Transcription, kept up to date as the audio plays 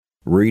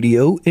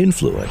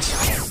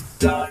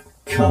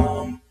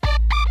RadioInfluence.com.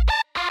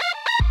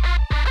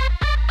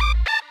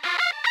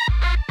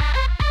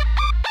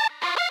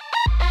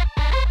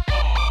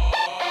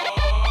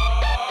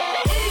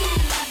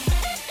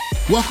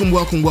 Welcome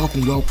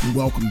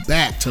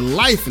back to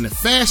Life in the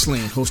Fast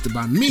Lane, hosted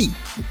by me,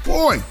 your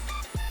boy,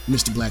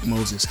 Mr. Black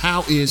Moses.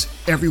 How is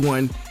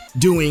everyone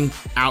doing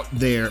out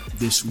there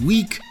this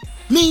week?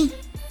 Me,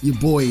 your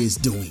boy, is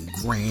doing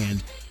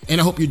grand,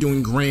 and I hope you're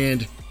doing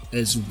grand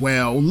as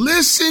well.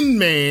 Listen,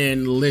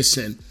 man,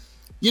 listen.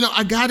 You know,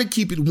 I gotta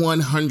keep it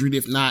 100,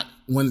 if not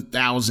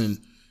 1,000,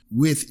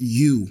 with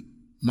you,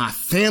 my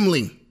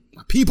family,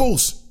 my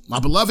peoples, my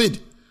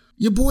beloved.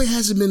 Your boy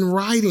hasn't been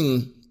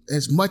writing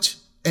as much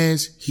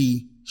as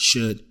he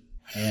should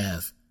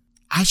have.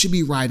 I should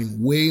be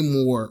writing way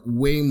more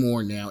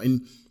now.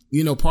 And,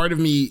 you know, part of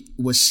me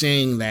was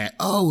saying that,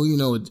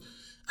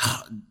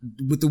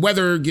 with the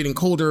weather getting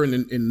colder in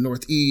the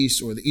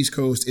Northeast or the East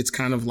Coast, it's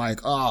kind of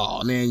like,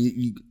 oh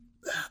man,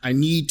 I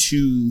need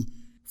to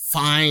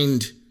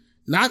find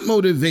not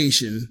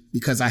motivation,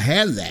 because I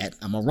have that.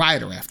 I'm a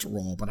writer after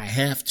all, but I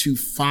have to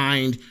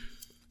find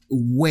a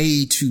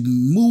way to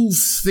move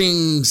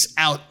things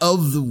out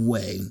of the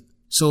way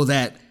so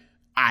that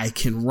I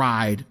can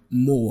ride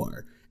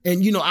more.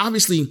 And, you know,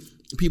 obviously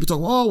people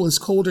talk, oh, it's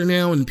colder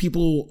now, and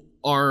people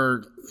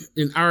are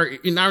in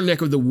our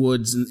neck of the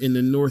woods in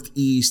the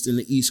Northeast and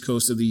the East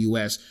Coast of the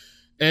U.S.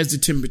 as the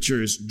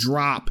temperatures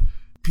drop.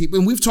 People,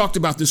 and we've talked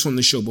about this on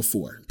the show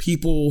before,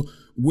 people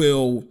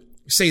will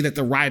say that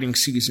the riding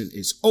season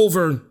is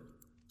over.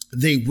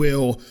 They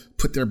will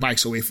put their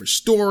bikes away for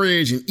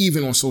storage, and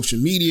even on social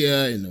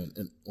media and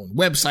on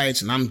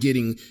websites. And I'm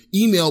getting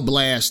email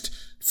blast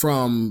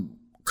from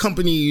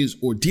companies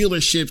or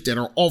dealerships that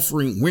are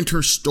offering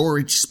winter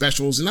storage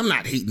specials. And I'm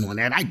not hating on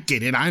that. I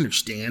get it. I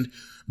understand.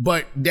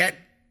 But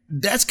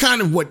that's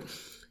kind of what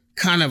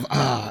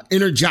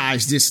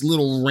energized this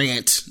little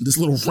rant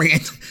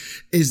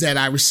is that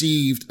I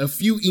received a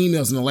few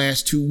emails in the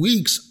last 2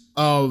 weeks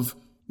of,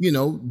 you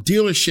know,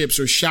 dealerships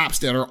or shops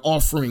that are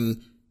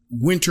offering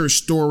winter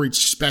storage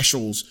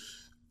specials.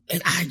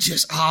 And that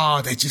just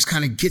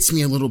kind of gets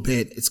me a little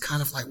bit. It's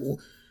kind of like, well,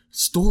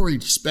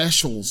 storage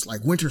specials,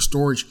 like winter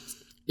storage,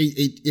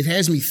 it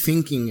has me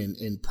thinking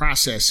and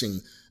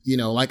processing, you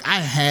know, like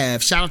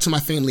shout out to my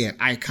family at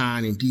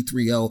Icon and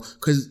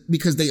D3O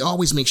because they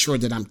always make sure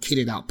that I'm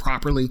kitted out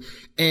properly.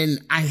 And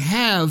I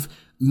have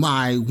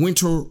my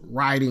winter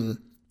riding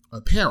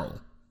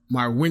apparel,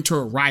 my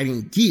winter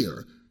riding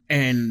gear.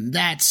 And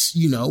that's,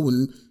 you know,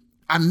 and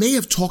I may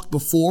have talked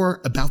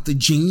before about the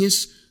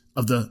genius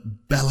of the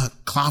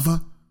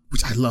balaclava,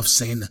 which I love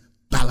saying, the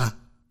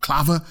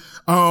balaclava.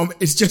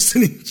 It's just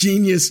an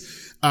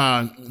ingenious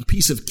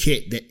piece of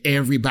kit that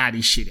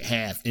everybody should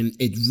have. And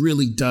it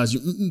really does.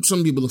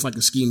 Some people look like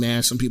a ski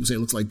mask. Some people say it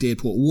looks like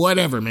Deadpool,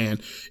 whatever, man.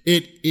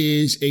 It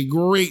is a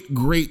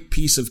great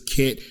piece of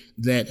kit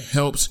that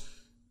helps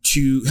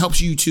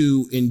you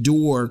to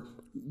endure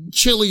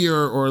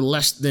chillier or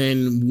less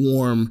than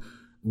warm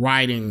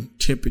riding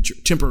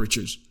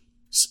temperatures.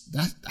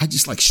 I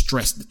just like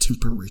stress the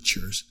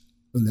temperatures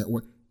in that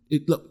word.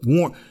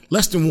 Warm,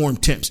 less than warm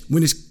temps.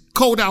 When it's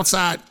cold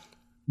outside,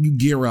 you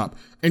gear up.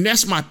 And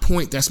that's my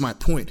point.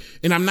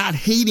 And I'm not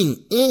hating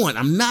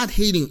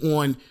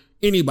on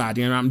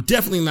anybody. And I'm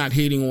definitely not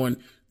hating on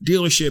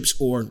dealerships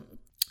or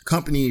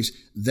companies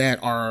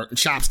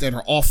shops that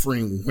are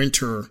offering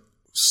winter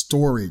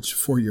storage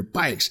for your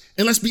bikes.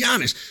 And let's be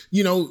honest,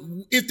 you know,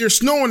 if there's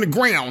snow on the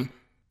ground,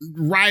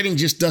 riding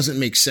just doesn't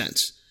make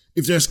sense.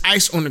 If there's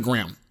ice on the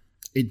ground,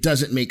 it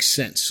doesn't make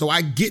sense. So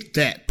I get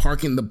that,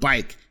 parking the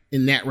bike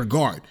in that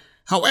regard.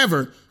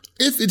 However,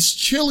 if it's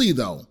chilly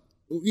though,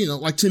 you know,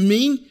 like to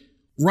me,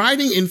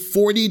 riding in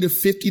 40 to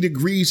 50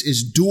 degrees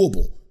is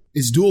doable.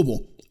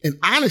 And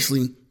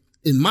honestly,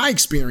 in my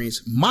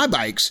experience, my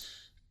bikes,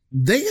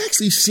 they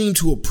actually seem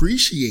to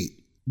appreciate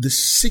the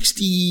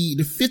 50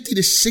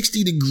 to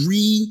 60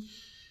 degree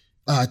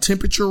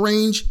temperature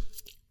range.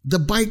 The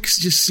bikes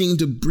just seem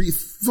to breathe,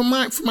 from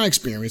my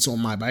experience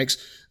on my bikes,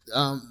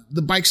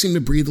 the bikes seem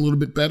to breathe a little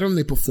bit better and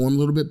they perform a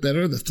little bit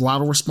better. The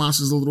throttle response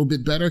is a little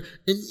bit better.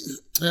 And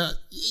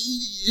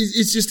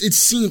it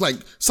seems like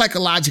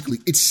psychologically,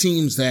 it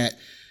seems that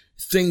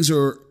things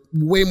are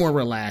way more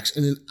relaxed,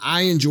 and then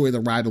I enjoy the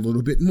ride a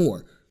little bit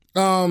more.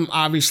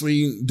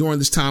 Obviously during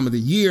this time of the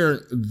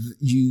year,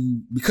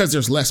 because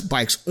there's less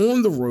bikes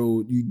on the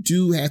road, you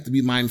do have to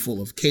be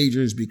mindful of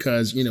cagers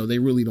because, you know, they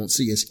really don't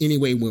see us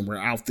anyway when we're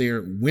out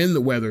there, when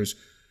the weather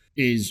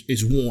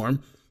is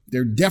warm.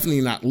 They're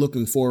definitely not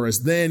looking for us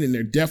then, and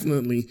they're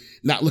definitely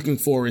not looking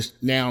for us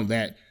now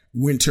that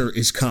winter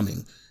is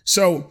coming.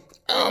 So,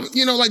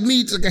 you know, like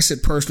me, like I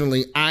said,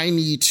 personally, I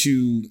need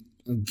to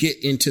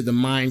get into the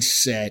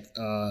mindset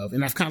of,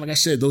 and I've kind of, like I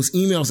said, those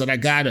emails that I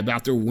got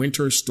about their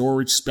winter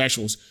storage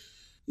specials,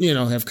 you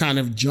know, have kind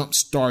of jump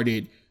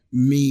started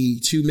me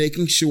to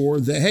making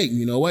sure that, hey,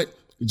 you know what,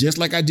 just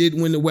like I did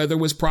when the weather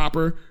was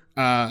proper,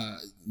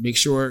 make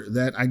sure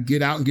that I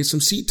get out and get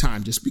some seat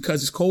time. Just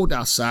because it's cold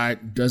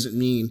outside doesn't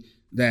mean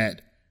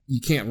that you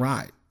can't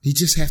ride. You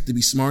just have to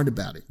be smart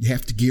about it. You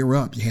have to gear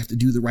up. You have to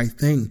do the right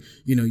thing.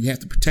 You have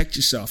to protect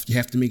yourself. You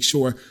have to make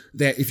sure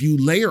that if you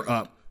layer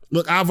up,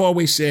 look, I've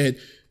always said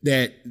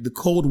that the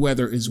cold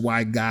weather is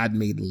why God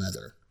made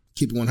leather.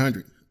 Keep it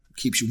 100.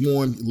 Keeps you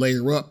warm. You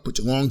layer up, put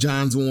your long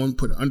johns on,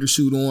 put an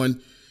undersuit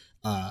on.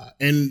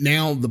 And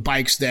now the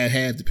bikes that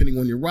have, depending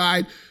on your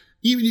ride,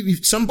 even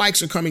if some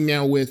bikes are coming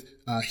now with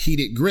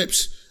heated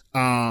grips.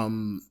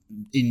 And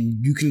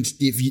you can,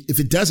 if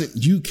it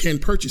doesn't, you can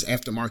purchase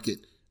aftermarket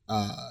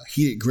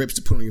heated grips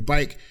to put on your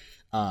bike.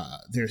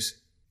 There's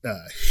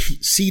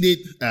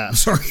seated,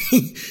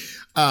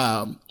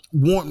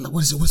 warm.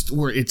 What is it? What's the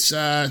word? It's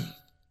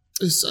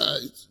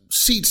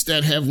seats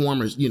that have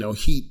warmers.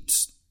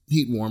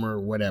 Heat warmer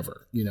or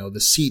whatever. The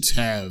seats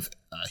have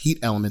heat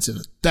elements in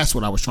it. That's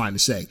what I was trying to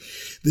say.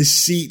 The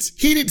seats,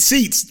 heated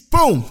seats.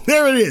 Boom,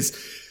 there it is.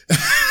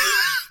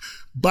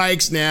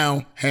 Bikes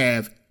now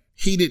have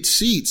heated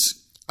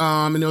seats,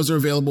 and those are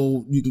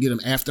available. You can get them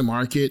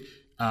aftermarket.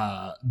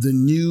 The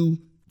new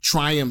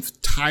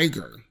Triumph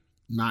Tiger,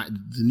 not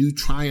the new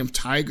Triumph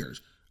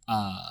Tigers,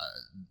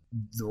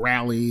 the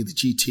Rally, the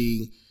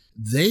GT,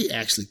 they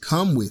actually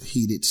come with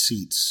heated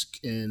seats,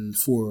 and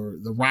for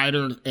the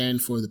rider and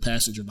for the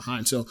passenger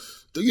behind. So,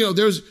 you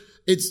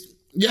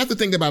have to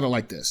think about it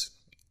like this.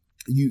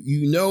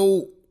 You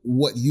know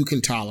what you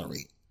can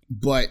tolerate,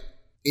 but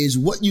is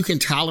what you can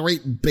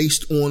tolerate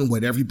based on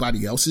what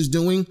everybody else is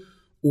doing,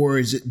 or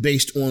is it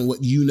based on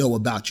what you know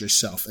about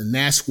yourself? And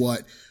that's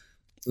what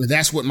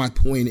my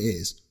point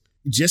is.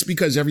 Just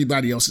because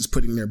everybody else is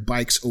putting their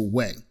bikes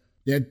away,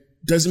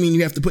 that doesn't mean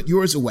you have to put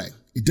yours away.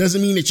 It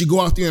doesn't mean that you go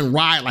out there and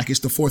ride like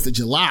it's the 4th of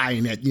July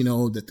and that,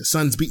 that the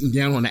sun's beating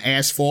down on the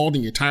asphalt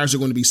and your tires are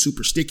going to be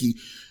super sticky.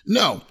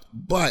 No,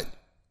 but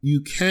you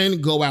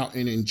can go out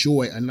and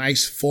enjoy a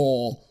nice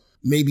fall,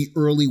 maybe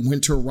early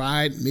winter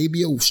ride,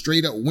 maybe a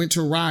straight up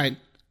winter ride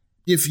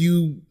if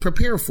you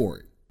prepare for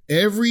it.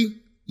 Every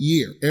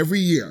year,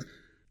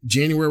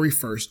 January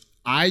 1st,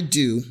 I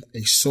do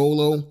a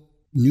solo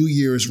New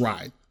Year's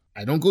ride.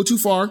 I don't go too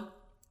far,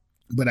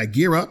 but I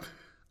gear up,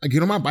 I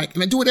get on my bike,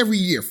 and I do it every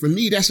year. For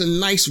me, that's a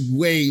nice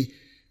way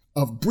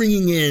of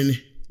bringing in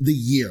the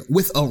year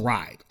with a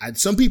ride.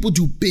 Some people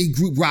do big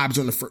group rides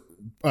on the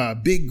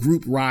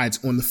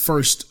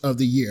first of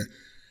the year.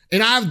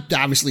 And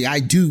I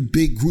do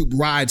big group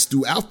rides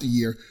throughout the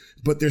year,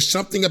 but there's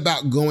something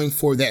about going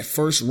for that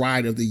first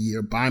ride of the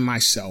year by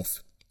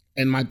myself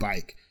and my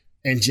bike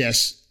and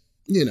just,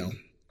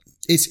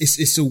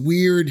 it's a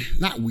weird,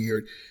 not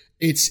weird.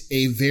 It's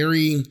a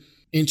very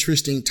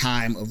interesting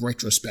time of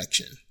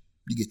retrospection.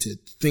 You get to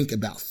think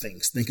about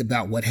things, think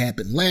about what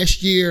happened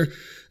last year,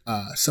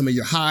 some of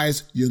your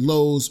highs, your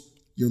lows,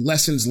 your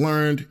lessons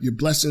learned, your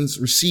blessings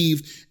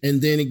received, and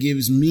then it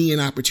gives me an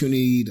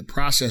opportunity to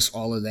process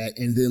all of that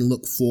and then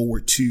look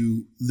forward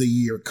to the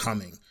year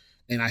coming.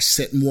 And I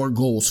set more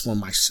goals for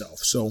myself.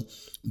 So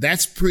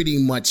that's pretty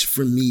much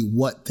for me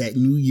what that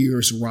New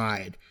Year's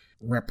ride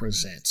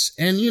represents.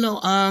 And,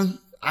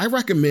 I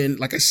recommend,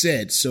 like I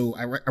said,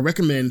 I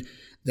recommend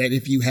that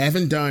if you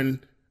haven't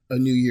done a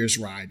New Year's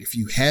ride, if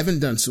you haven't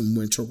done some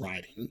winter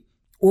riding,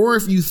 or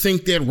if you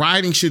think that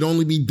riding should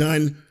only be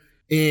done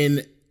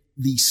in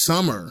the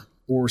summer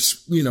or,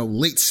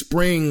 late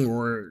spring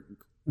or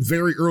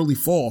very early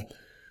fall,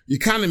 you're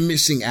kind of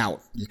missing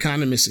out.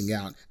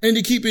 And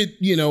to keep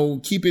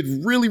it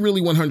really,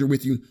 really 100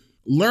 with you,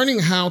 learning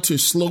how to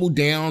slow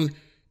down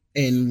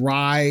and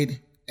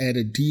ride at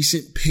a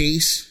decent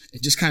pace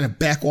and just kind of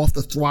back off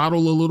the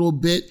throttle a little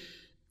bit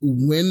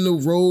when the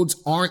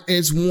roads aren't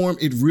as warm,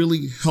 it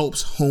really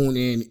helps hone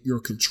in your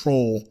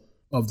control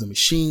of the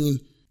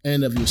machine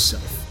and of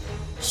yourself.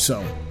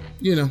 So,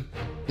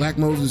 Black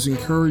Moses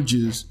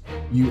encourages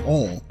you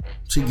all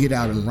to get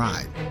out and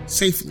ride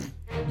safely.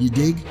 You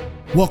dig?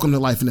 Welcome to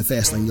Life in the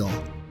Fast Lane, y'all.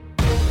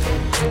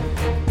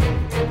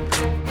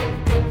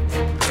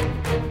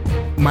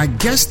 My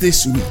guest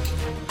this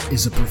week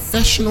is a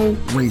professional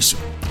racer.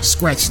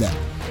 Scratch that.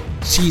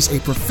 She's a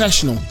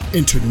professional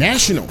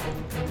international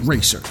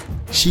racer.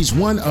 She's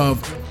one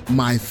of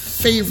my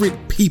favorite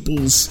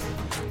peoples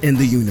in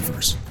the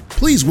universe.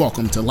 Please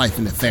welcome to Life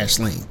in the Fast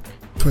Lane,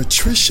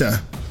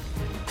 Patricia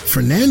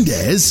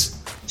Fernandez.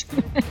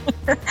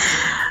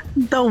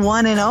 The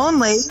one and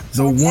only.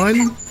 The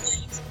one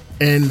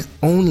and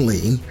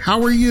only.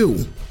 How are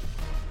you?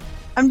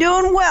 I'm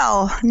doing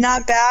well.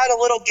 Not bad. A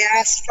little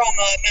gassed from a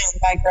mountain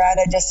bike ride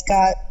I just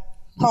got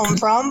home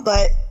from,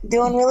 but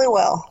doing really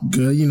well.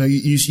 Good.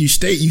 You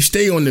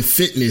stay on the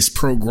fitness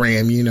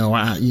program. Your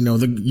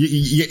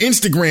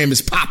Instagram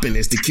is popping,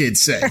 as the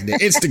kids say. The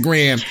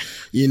Instagram,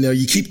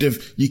 you keep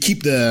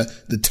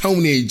the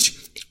tonnage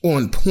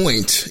on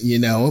point,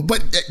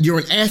 but you're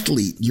an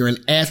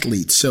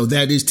athlete. So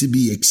that is to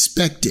be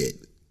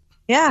expected.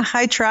 Yeah.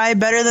 I try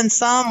better than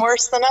some,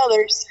 worse than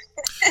others.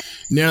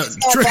 Now,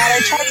 I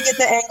try to get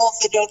the angles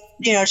that don't,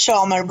 show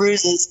all my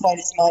bruises quite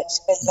as much,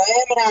 because I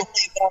am an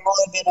athlete, but I'm a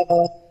little bit of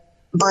a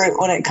brute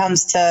when it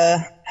comes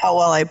to how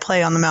well I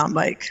play on the mountain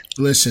bike.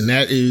 Listen,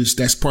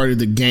 that's part of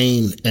the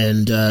game,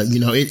 and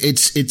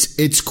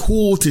it's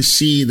cool to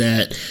see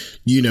that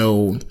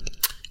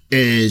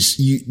is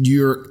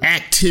your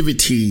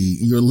activity,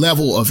 your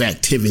level of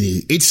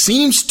activity. It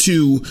seems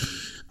to,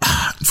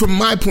 from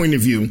my point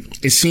of view,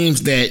 it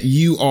seems that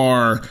you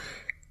are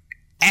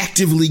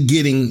actively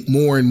getting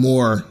more and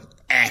more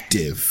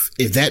active,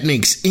 if that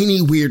makes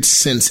any weird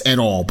sense at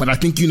all. But I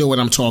think you know what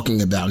I'm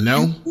talking about,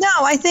 no? No,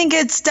 I think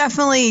it's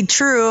definitely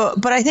true.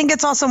 But I think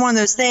it's also one of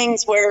those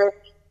things where,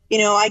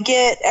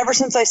 ever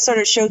since I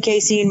started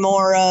showcasing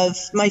more of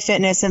my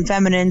fitness and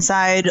feminine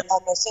side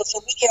on my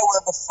social media,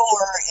 where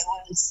before it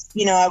was,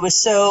 I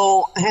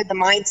had the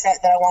mindset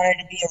that I wanted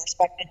to be a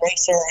respected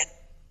racer, and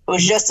it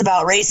was just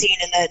about racing,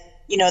 and that,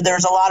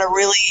 there's a lot of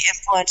really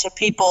influential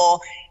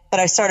people that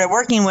I started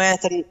working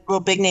with and real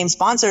big name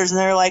sponsors. And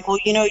they're like, well,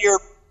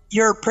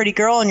 you're a pretty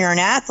girl and you're an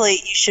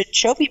athlete. You should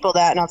show people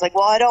that. And I was like,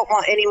 well, I don't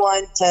want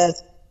anyone to,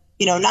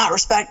 not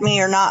respect me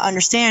or not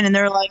understand. And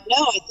they're like, no,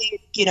 I think,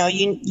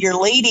 you're a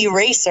lady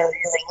racer. You're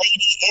a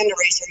lady and a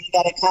racer. You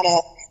got to kind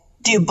of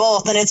do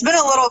both. And it's been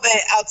a little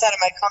bit outside of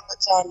my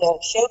comfort zone to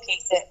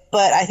showcase it.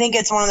 But I think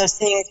it's one of those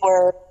things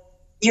where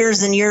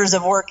years and years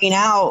of working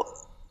out,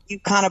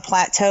 you kind of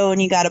plateau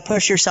and you got to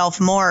push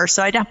yourself more.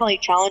 So I definitely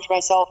challenge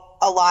myself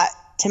a lot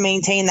to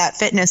maintain that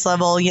fitness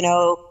level.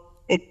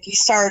 If you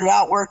started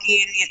out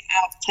working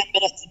out 10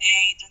 minutes a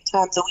day, 3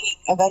 times a week,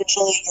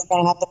 eventually you're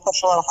going to have to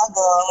push a little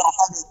harder.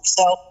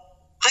 So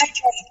I try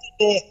to keep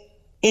it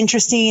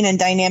interesting and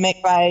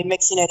dynamic by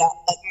mixing it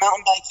up, like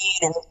mountain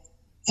biking or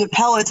the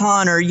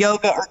Peloton or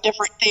yoga or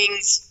different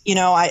things.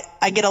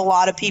 I get a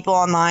lot of people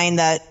online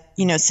that,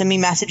 send me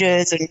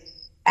messages and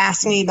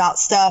ask me about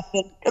stuff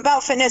and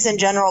about fitness in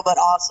general, but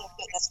also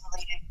fitness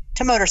related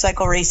to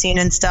motorcycle racing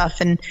and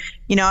stuff. And,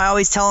 I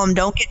always tell them,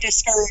 don't get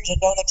discouraged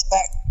and don't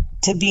expect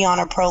to be on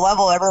a pro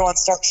level. Everyone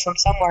starts from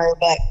somewhere.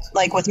 But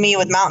like with me,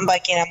 with mountain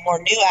biking, I'm more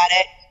new at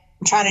it.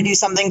 I'm trying to do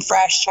something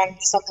fresh, trying to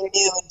do something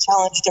new and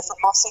challenge different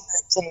muscle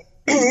groups. And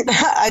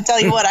I tell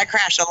you what, I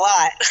crash a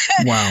lot.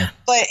 Wow.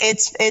 But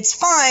it's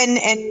fun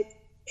and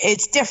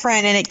it's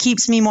different and it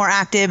keeps me more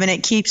active and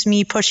it keeps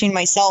me pushing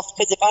myself.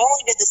 Because if I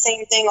only did the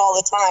same thing all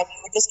the time, you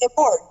would just get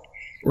bored.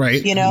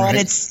 Right. Right. And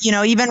it's,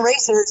 even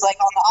racers, like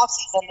on the off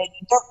season, they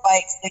do dirt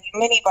bikes, they do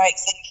mini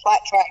bikes, they do flat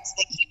tracks.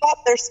 They keep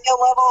up their skill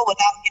level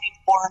without getting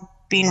bored,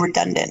 being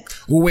redundant.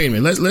 Well, wait a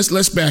minute.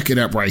 Let's back it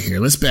up right here.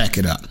 Let's back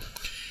it up.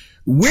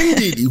 When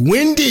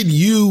did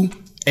you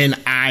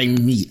and I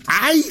meet?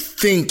 I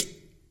think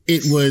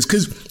it was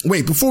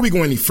before we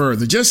go any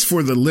further, just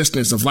for the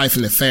listeners of Life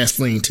in the Fast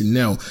Lane to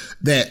know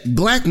that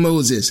Black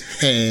Moses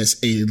has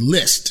a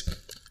list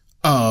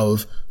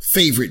of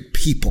favorite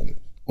people.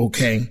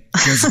 Okay,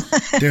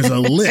 there's a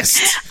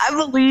list. I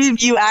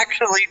believe you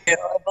actually do.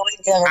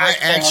 I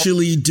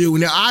actually do.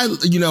 Now I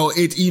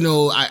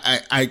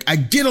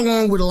get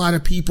along with a lot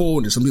of people,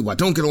 and there's some people I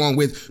don't get along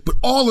with. But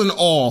all in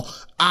all,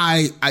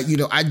 I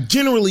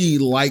generally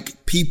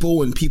like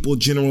people, and people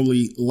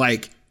generally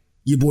like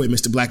your boy,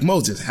 Mr. Black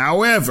Moses.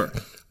 However,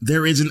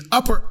 there is an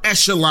upper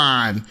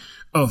echelon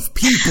of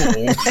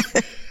people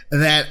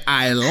that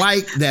I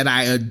like, that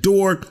I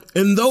adore,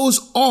 and those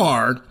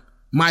are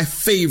my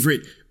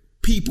favorite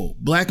people.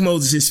 Black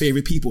Moses'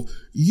 favorite people.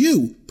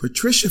 You,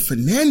 Patricia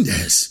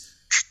Fernandez,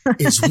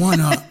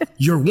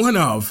 you're one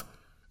of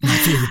my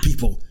favorite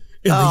people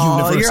in the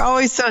universe. You're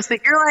always so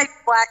sick. You're like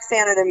Black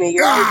Santa to me.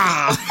 You're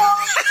always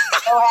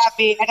so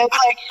happy. And it's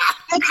like,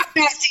 I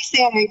can't see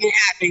Santa and get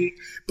happy.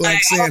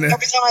 Black Santa.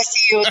 Every time I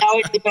see you, it's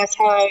always the best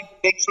hug,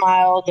 big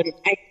smiles. And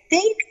I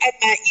think I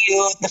met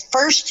you the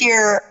first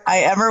year I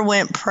ever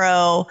went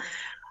pro.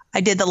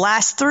 I did the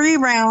last 3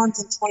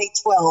 rounds in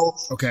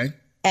 2012. Okay.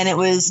 And it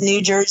was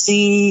New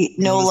Jersey,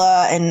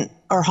 NOLA,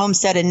 or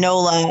Homestead and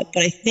NOLA.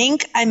 But I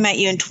think I met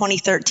you in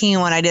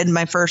 2013 when I did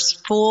my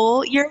first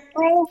full year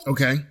pro.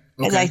 Okay.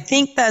 And I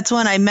think that's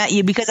when I met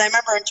you, because I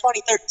remember in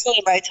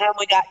 2013, by the time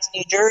we got to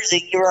New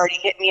Jersey, you were already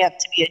hit me up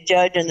to be a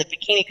judge in the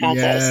bikini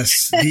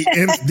contest.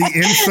 Yes, the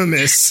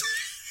infamous.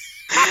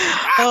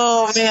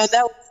 Oh, man,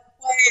 that was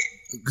quite...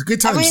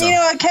 Good time.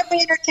 It kept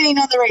me entertained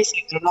on the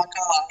racing. I'm not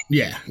gonna lie.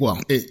 Yeah, well,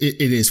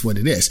 it is what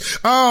it is.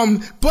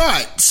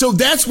 But so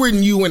that's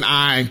when you and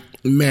I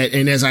met,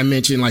 and as I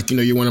mentioned,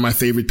 you're one of my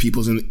favorite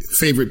peoples. Is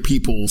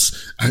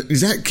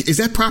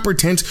that proper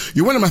tense?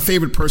 You're one of my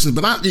favorite persons,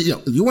 but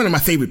you're one of my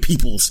favorite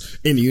peoples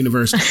in the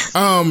universe.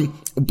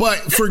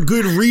 But for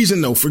good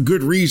reason, though. For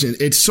good reason.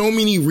 It's so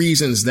many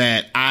reasons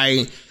that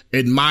I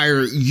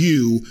admire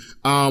you.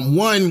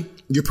 One,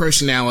 your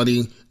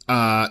personality,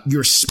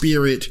 your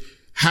spirit,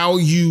 how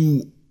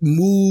you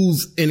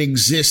move and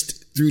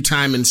exist through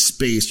time and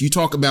space. You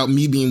talk about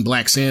me being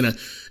Black Santa.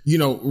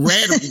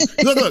 Rad,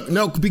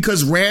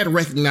 because Rad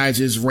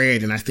recognizes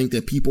Rad, and I think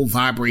that people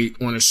vibrate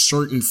on a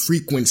certain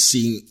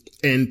frequency,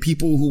 and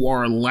people who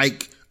are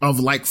like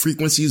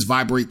frequencies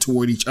vibrate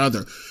toward each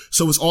other.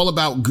 So it's all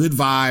about good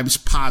vibes,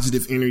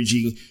 positive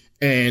energy,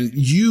 and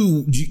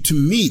you to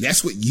me,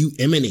 that's what you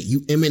emanate.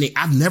 You emanate.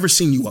 I've never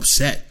seen you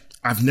upset.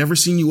 I've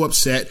seen you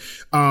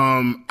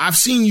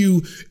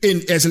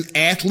as an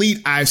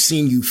athlete. I've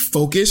seen you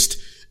focused.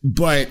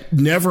 but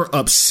never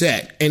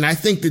upset. And I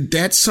think that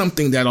that's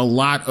something that a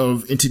lot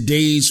of, in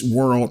today's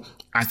world,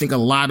 I think a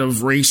lot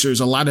of racers,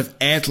 a lot of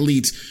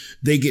athletes,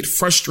 they get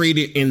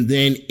frustrated and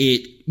then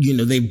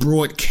they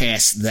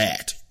broadcast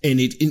that. And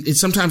it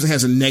sometimes it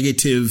has a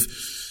negative,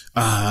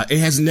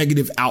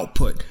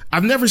 output.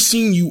 I've never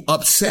seen you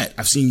upset.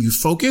 I've seen you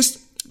focused,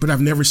 but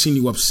I've never seen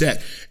you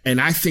upset.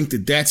 And I think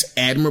that that's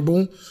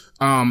admirable.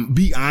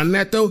 Beyond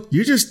that though,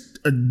 you're just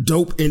a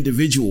dope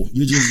individual.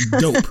 You're just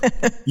dope.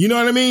 You know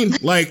what I mean?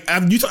 Like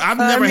I've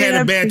never had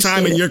a bad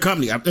time in your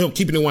company. I'm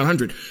keeping it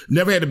 100.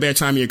 Never had a bad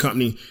time in your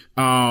company.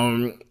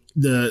 From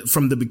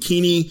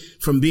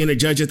being a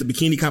judge at the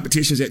bikini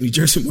competitions at New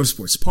Jersey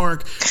Motorsports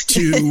Park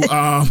to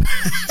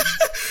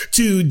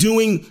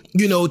doing,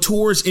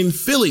 tours in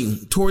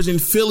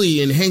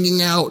Philly and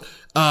hanging out,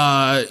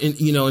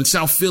 in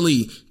South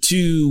Philly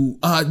to,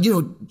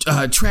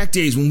 track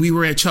days when we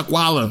were at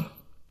Chuckwalla.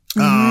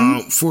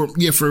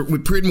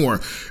 With Pridmore.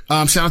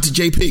 Shout out to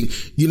JP.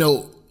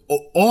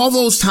 All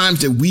those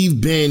times that we've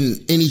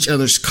been in each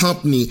other's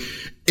company,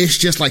 it's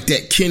just like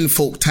that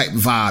kinfolk type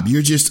vibe.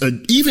 You're just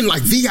even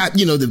like VIP,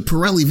 the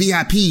Pirelli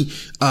VIP,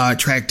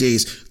 track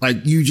days.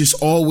 Like you just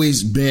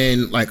always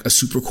been like a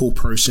super cool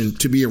person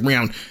to be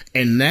around.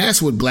 And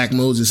that's what Black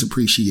Moses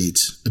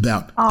appreciates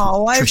about.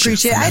 Oh, I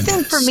appreciate it. I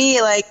think for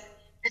me, like,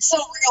 it's so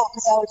real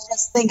because I was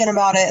just thinking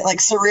about it, like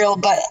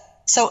surreal, but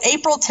so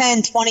April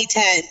 10,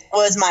 2010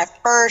 was my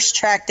first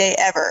track day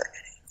ever.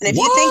 And if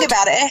you think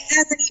about it, it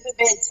hasn't even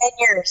been 10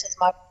 years since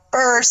my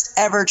first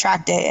ever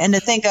track day. And to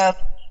think of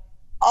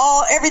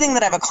everything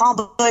that I've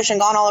accomplished and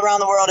gone all around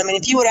the world. I mean,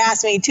 if you would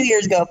ask me 2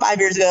 years ago, 5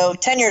 years ago,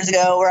 10 years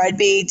ago, where I'd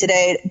be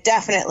today,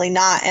 definitely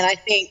not. And I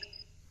think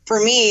for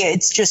me,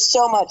 it's just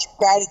so much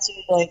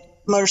gratitude. Like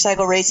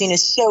motorcycle racing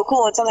is so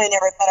cool. It's something I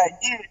never thought I'd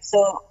do.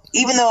 So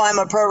even though I'm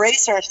a pro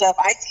racer and stuff,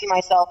 I see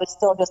myself as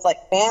still just like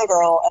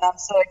fangirl, and I'm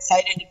so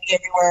excited to be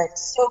everywhere.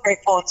 So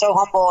grateful and so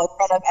humble in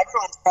front of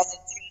everyone's presence.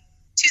 And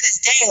to this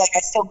day, like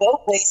I still go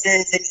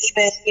places, and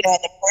even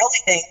at the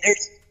Pirelli thing,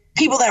 there's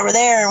people that were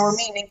there and we're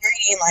meeting and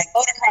greeting, like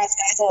motocross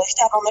guys and all this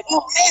stuff. I'm like,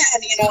 oh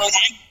man, and I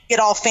get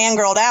all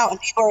fangirled out,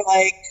 and people are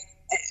like,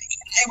 I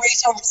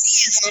race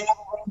overseas and I have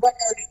a world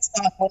record and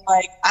stuff, and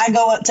like I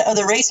go up to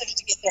other racers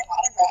to get their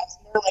autographs,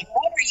 and they're like,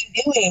 what are you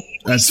doing?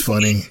 That's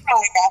funny.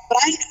 But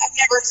I've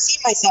never seen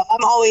myself.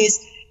 I'm always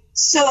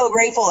so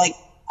grateful. Like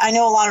I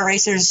know a lot of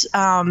racers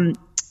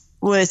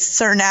with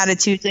certain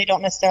attitudes, they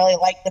don't necessarily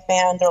like the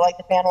fans or like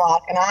the fan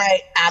walk, and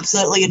I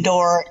absolutely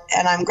adore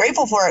and I'm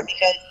grateful for it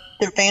because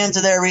their fans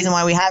are there, a reason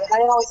why we have it. I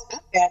didn't always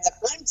have fans.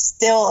 I'm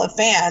still a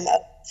fan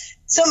of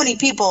so many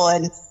people,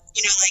 and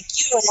like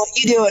you and what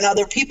you do and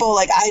other people,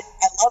 like I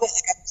love it.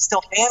 Like I'm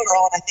still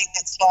fangirl, and I think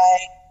that's why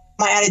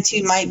my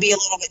attitude might be a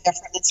little bit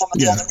different than some of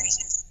the other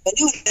racers who've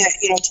been doing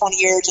it, 20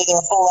 years or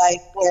their whole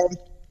life, where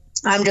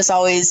I'm just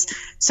always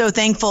so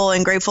thankful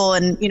and grateful.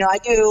 And, I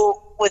do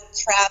with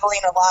traveling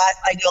a lot.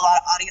 I do a lot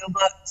of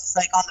audiobooks,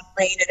 like on the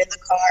plane and in the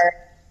car.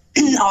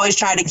 Always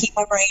try to keep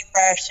my brain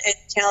fresh and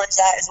challenge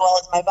that as well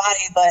as my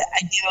body. But I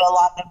do a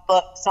lot of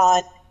books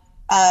on,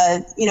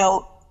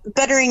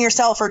 bettering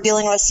yourself or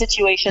dealing with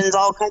situations,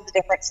 all kinds of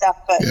different stuff.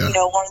 But, one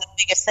of the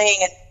biggest thing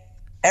and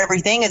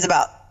everything is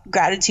about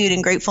gratitude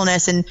and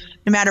gratefulness. And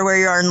no matter where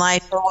you are in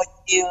life or what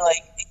you do,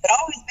 like it could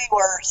always be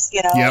worse,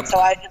 Yep. So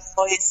I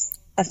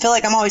feel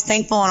like I'm always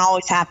thankful and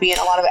always happy. And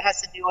a lot of it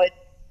has to do with,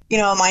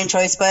 a mind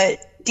choice. But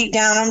deep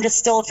down, I'm just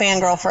still a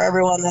fangirl for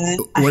everyone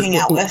that I hang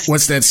out with.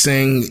 What's that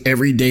saying?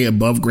 Every day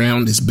above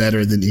ground is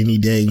better than any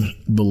day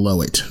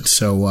below it.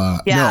 So, I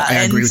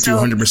agree with you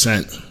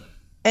 100%.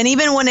 And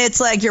even when it's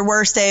like your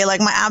worst day, like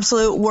my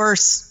absolute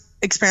worst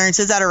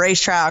experiences at a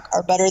racetrack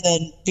are better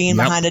than being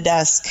behind a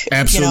desk,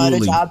 at a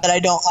job that I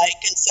don't like.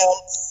 And so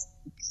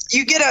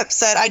you get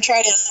upset. I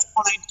try to,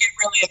 when I get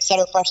really upset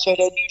or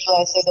frustrated, usually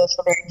I say those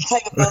for very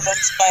private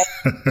moments, but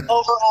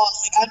overall,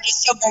 like, I'm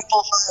just so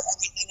grateful for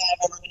everything that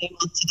I've ever been able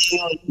to do.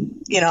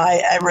 And,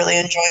 I really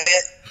enjoy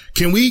it.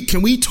 Can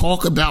we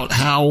talk about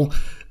how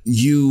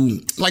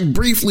you, like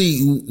briefly,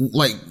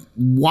 like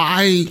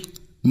why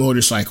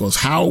motorcycles?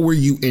 How were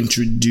you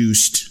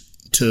introduced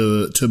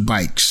to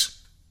bikes?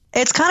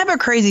 It's kind of a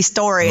crazy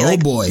story. Oh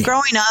boy.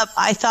 Growing up,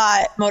 I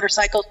thought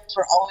motorcycles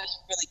were always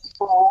really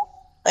cool,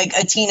 like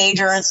a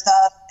teenager and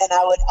stuff. And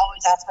I would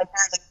always ask my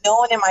parents, like no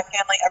one in my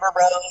family ever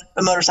rode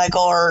a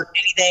motorcycle or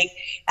anything.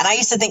 And I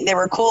used to think they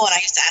were cool. And I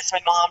used to ask my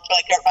mom for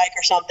like a dirt bike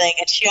or something.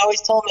 And she always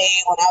told me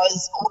when I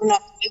was old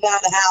enough to move out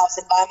of the house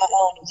and buy my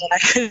own was when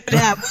I could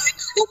have one.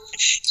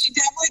 She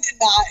definitely did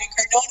not. And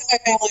no one in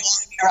my family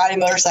wanted me riding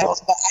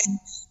motorcycles. But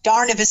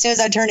darn if as soon as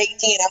I turned 18,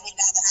 I moved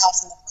out of the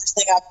house and the first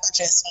thing I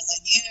purchased was a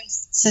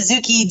used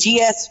Suzuki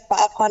GS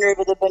 500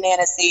 with a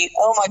banana seat.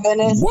 Oh my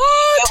goodness.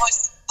 What? It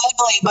was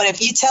ugly, but if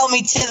you tell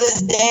me to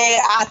this day,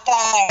 I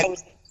thought it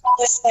was the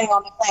coolest thing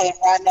on the planet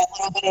riding that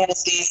little banana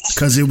seat.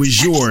 Because it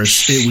was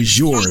yours. It was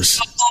yours.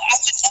 I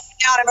was up and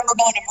down. I remember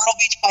going to Myrtle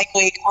Beach Bike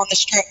Week on the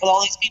strip with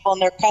all these people in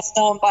their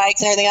custom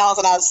bikes and everything else,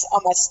 and I was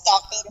on my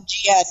stock little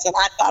GS, and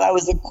I thought I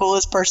was the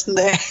coolest person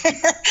there.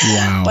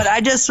 Wow. But I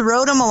just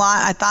rode them a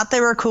lot. I thought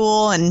they were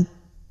cool, and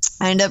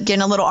I ended up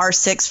getting a little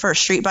R6 for a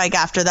street bike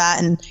after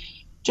that, and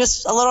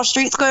just a little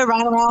street scooter,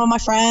 riding around with my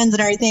friends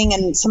and everything.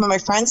 And some of my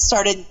friends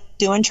started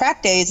doing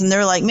track days, and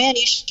they're like, man,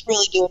 you should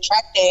really do a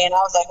track day. And I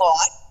was like, well,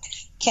 I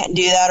can't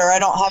do that, or I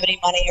don't have any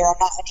money, or I'm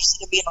not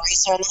interested in being a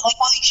racer. And they're like,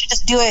 well, you should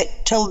just do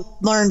it to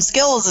learn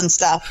skills and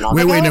stuff.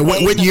 And wait, now,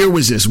 what year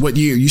was this? What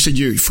year? You said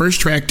your first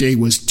track day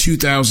was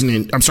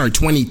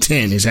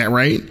 2010. Is that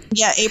right?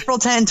 Yeah, April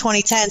 10,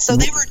 2010. So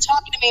they were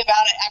talking to me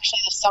about it actually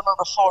the summer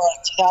before,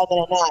 like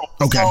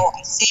 2009. Okay. So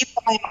I saved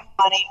up my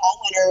money all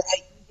winter.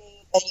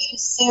 I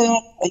used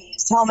suit, I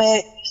used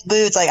helmet, used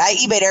boots. Like, I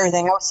eBayed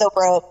everything. I was so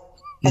broke.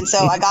 And so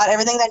I got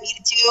everything that I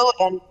needed to,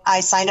 and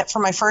I signed up for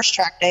my first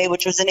track day,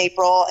 which was in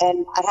April,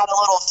 and I had a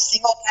little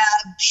single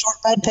cab short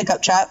bed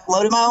pickup truck,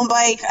 loaded my own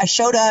bike. I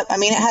showed up. I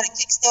mean, it had a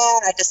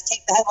kickstand. I just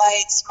taped the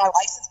headlights. My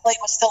license plate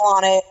was still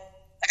on it.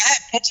 Like, I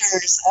had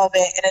pictures of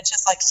it, and it's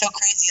just like so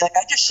crazy. Like,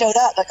 I just showed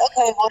up. Like,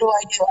 okay, what do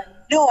I do? I had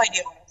no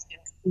idea what I was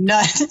doing.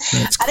 None.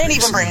 I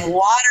didn't even bring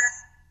water.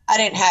 I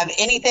didn't have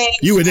anything.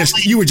 You were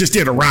just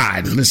there to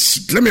ride.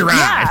 Let me ride.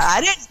 Yeah, I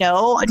didn't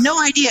know.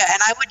 No idea.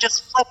 And I would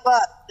just flip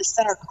up the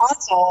center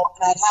console,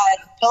 and I'd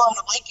had a pillow and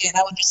a blanket, and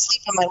I would just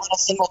sleep in my little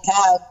single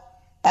cab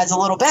as a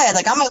little bed.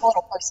 Like, I'm a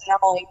little person. I'm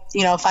only,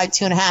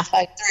 5'2.5",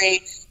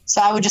 5'3". So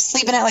I would just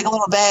sleep in it like a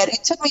little bed.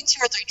 It took me 2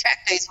 or 3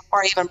 track days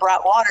before I even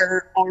brought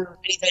water or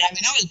anything. I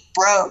mean, I was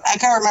broke. I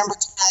can remember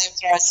times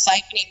where I was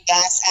siphoning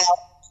gas out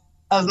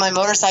of my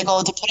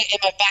motorcycle to put it in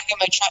my back of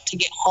my truck to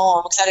get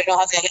home because I didn't know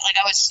how to get it. Like,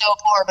 I was so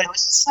poor, but it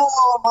was so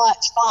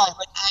much fun.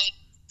 Like,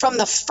 from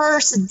the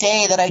first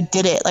day that I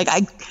did it, like,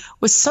 I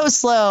was so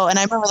slow. And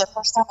I remember the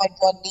first time I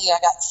drug knee, I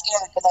got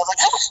scared because I was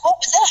like, oh, what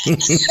was that?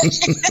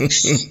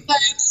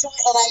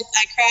 and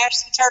I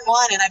crashed in turn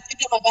 1, and I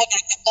picked up my bike, and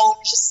I kept going.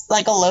 It was just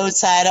like a load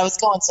side. I was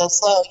going so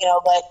slow,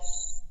 but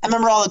I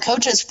remember all the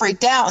coaches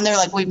freaked out, and they're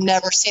like, we've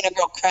never seen a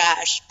girl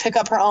crash, pick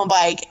up her own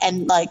bike,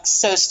 and like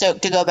so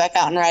stoked to go back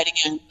out and ride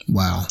again.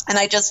 Wow. And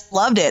I just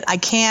loved it. I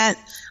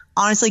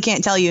honestly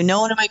can't tell you.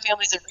 No one in my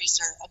family's a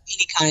racer of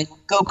any kind.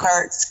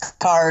 Go-karts,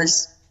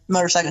 cars,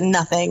 motorcycle,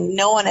 nothing.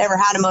 No one ever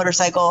had a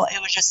motorcycle.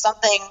 It was just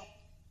something,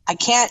 I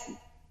can't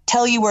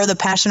tell you where the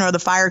passion or the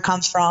fire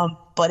comes from,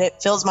 but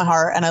it fills my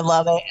heart, and I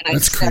love it. And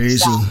that's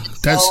crazy.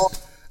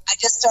 I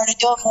just started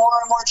doing more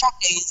and more track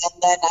days,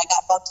 and then I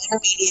got bumped to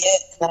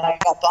intermediate, and then I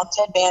got bumped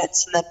to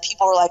advanced, and then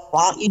people were like,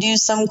 why don't you do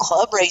some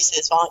club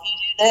races? Why don't you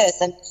do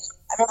this? And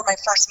I remember my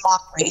first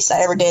mock race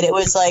I ever did. It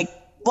was like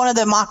one of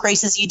the mock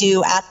races you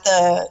do at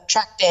the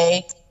track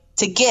day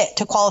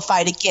to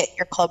qualify to get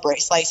your club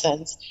race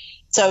license.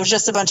 So it was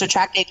just a bunch of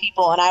track day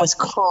people, and I was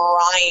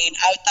crying.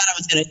 I thought I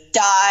was going to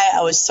die.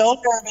 I was so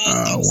nervous.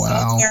 I was so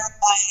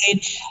terrified.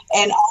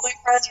 And all my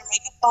friends were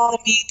making fun of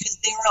me because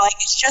they were like,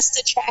 it's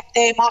just a track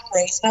day mock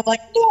race. And I'm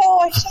like, no,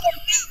 I shouldn't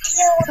be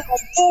here. What am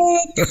I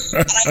doing?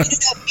 And I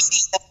ended up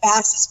beating the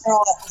fastest girl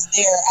that was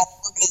there at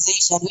the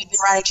organization. We'd been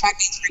riding track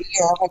days for a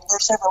year. My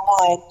first ever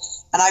one.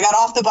 And I got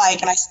off the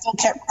bike, and I still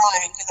kept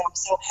crying because I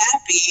was so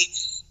happy.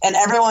 And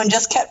everyone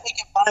just kept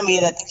making fun of me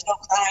that there's no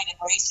crying in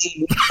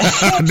racing.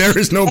 There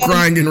is no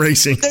crying in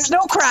racing. There's no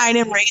crying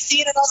in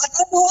racing. And I was like,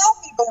 I'm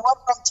happy. But I went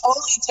from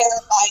totally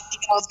terrified,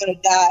 thinking I was going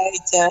to die,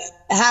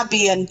 to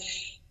happy. And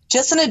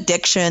just an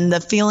addiction, the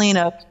feeling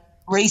of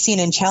racing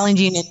and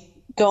challenging and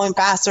going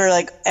faster,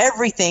 like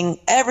everything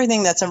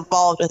that's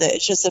involved with it.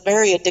 It's just a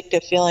very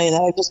addictive feeling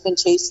that I've just been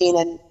chasing,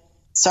 and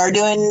started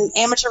doing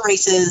amateur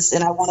races.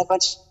 And I won a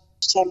bunch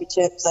of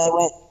championships. I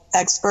went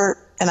expert,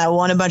 and I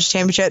won a bunch of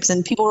championships, and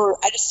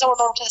I just still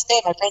remember to this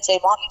day, my friends say,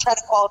 why don't you try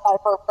to qualify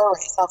for a pro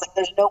race? I was like,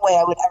 there's no way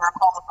I would ever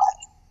qualify.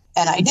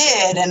 And I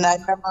did, and I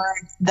remember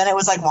then it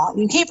was like, why don't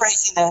you keep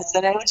racing this?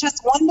 And it was just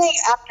one day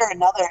after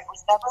another. It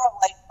was never a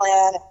life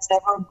plan. It was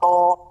never a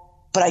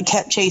goal, but I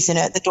kept chasing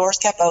it. The doors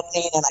kept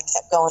opening, and I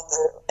kept going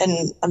through,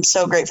 and I'm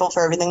so grateful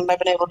for everything I've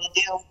been able to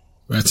do.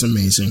 That's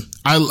amazing.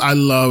 I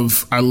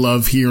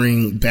love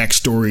hearing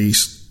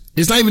backstories.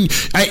 It's not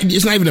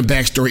even a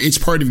backstory. It's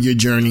part of your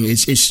journey.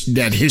 It's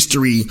that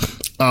history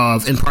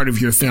of, and part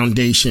of your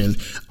foundation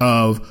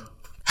of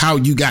how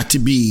you got to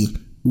be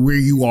where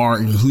you are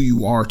and who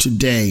you are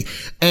today.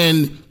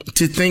 And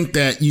to think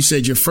that you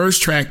said your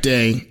first track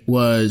day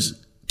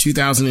was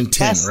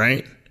 2010, yes.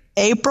 Right?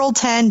 April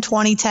 10,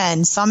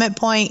 2010, Summit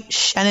Point,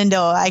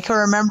 Shenandoah. I can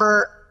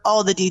remember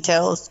all the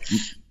details.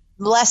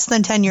 Less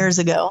than 10 years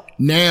ago.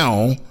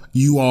 Now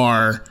you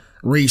are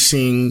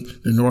racing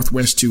the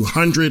Northwest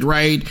 200,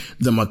 right?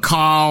 The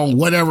McCall,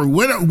 whatever.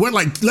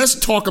 Let's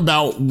talk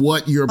about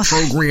what your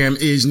program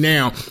is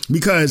now,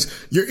 because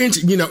you're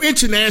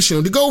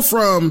international. To go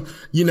from,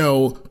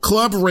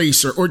 club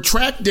racer or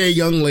track day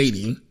young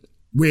lady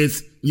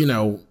with,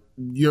 your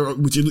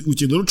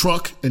little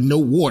truck and no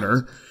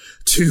water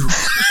to.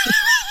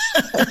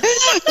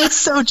 It's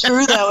so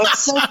true though.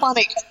 It's so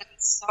funny.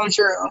 It's so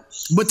true.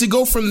 But to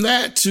go from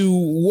that to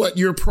what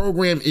your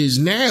program is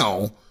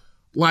now,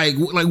 Like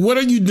what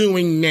are you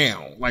doing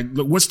now? Like,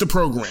 what's the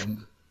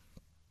program?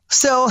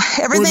 So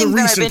everything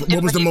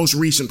what was the most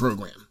recent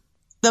program?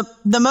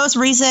 The most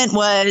recent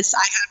was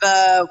I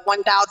have a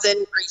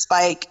 1,000 race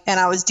bike, and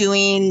I was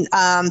doing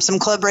some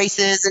club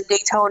races in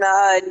Daytona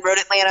and Road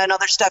Atlanta and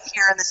other stuff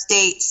here in the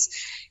States,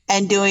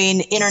 and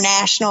doing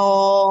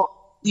international,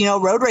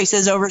 road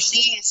races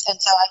overseas.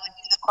 And so I would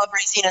do the club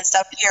racing and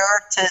stuff here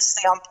to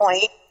stay on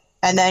point,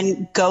 and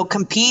then go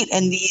compete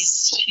in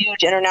these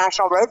huge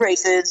international road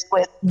races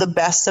with the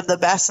best of the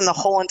best in the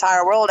whole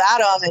entire world at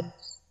them, and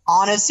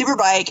on a super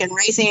bike and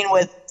racing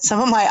with some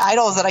of my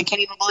idols that I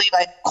can't even believe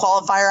I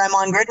qualifier. I'm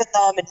on grid with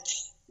them and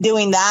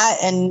doing that,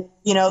 and,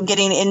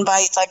 getting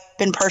invites. I've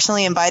been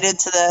personally invited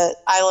to the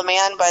Isle of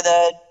Man by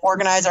the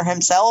organizer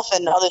himself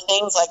and other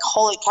things. Like,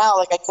 holy cow,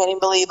 like I can't even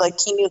believe like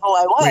he knew who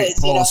I was. Wait,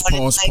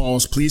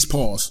 pause, please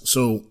pause.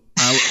 So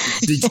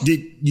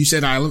did you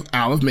said Isle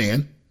of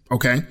Man.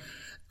 Okay.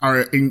 All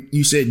right. And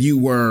you said you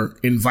were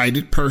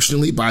invited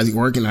personally by the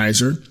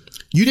organizer.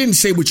 You didn't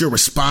say what your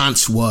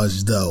response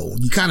was, though.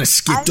 You kind of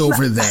skipped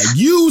over that.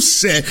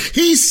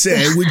 He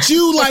said, would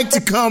you like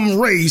to come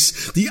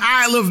race the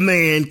Isle of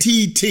Man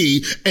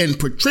TT? And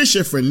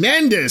Patricia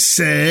Fernandez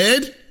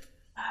said,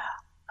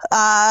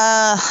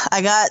 I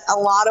got a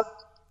lot of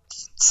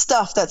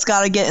stuff that's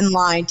got to get in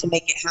line to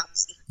make it happen.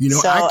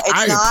 So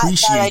it's not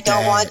that I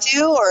don't want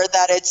to, or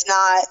that it's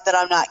not that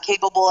I'm not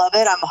capable of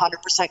it. I'm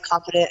 100%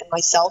 confident in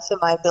myself and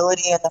my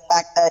ability, and the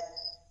fact that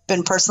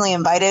been personally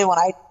invited when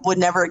I would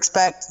never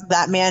expect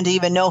that man to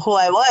even know who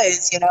I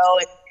was.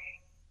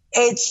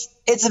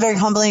 It's a very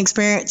humbling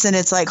experience, and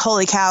it's like,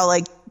 holy cow,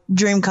 like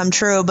dream come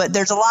true. But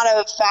there's a lot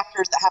of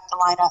factors that have to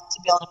line up to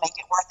be able to make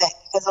it worth it,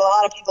 because a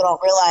lot of people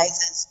don't realize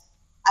is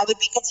I would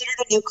be considered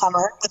a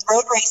newcomer with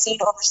road racing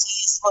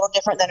overseas, a little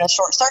different than a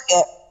short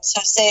circuit. So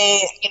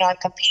say, I'm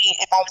competing,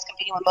 if I was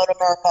competing with Moto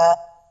America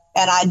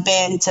and I'd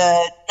been to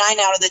 9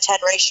 out of the 10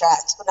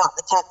 racetracks, but not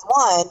the 10th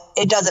one,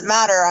 it doesn't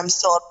matter. I'm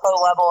still a pro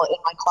level in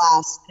my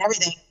class and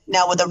everything.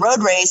 Now with a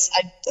road race,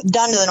 I've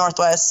done to the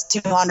Northwest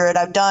 200.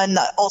 I've done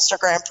the Ulster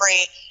Grand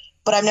Prix,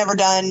 but I've never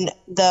done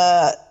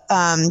the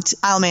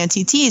Isle of Man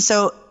TT.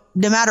 So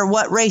no matter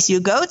what race you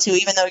go to,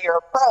 even though you're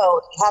a pro,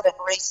 if you haven't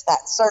raced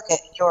that circuit,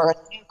 you're a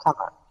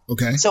newcomer.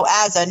 Okay. So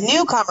as a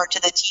newcomer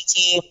to the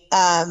TT,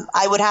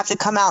 I would have to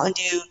come out and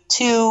do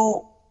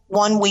 2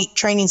 1-week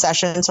training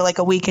sessions. So like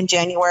a week in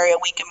January, a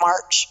week in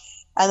March.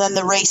 And then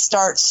the race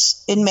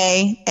starts in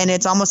May, and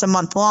it's almost a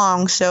month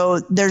long. So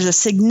there's a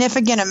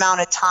significant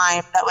amount of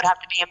time that would have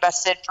to be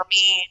invested for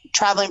me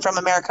traveling from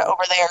America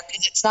over there,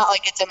 because it's not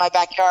like it's in my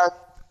backyard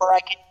where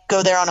I could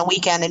go there on a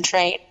weekend and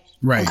train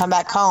and come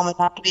back home. It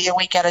have to be a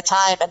week at a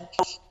time.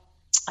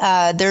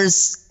 And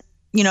there's,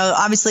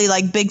 obviously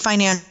like big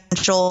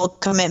financial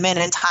commitment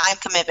and time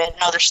commitment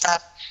and other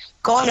stuff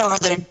going over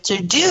there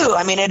to do.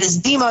 I mean, it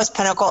is the most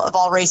pinnacle of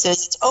all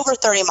races. It's over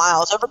 30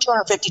 miles, over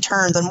 250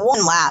 turns and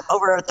 1 lap,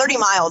 over 30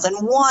 miles and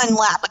 1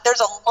 lap. Like, there's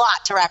a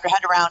lot to wrap your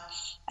head around.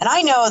 And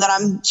I know that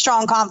I'm a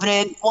strong,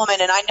 confident woman,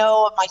 and I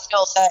know of my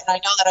skill set, and I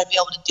know that I'd be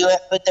able to do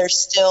it, but there's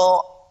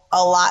still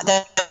a lot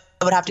that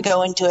I would have to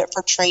go into it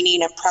for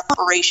training and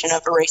preparation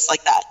of a race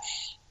like that.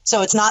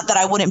 So it's not that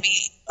I wouldn't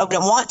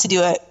want to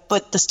do it,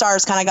 but the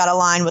stars kind of got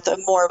aligned with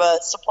more of a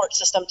support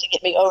system to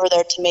get me over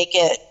there to make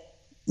it,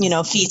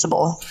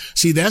 feasible.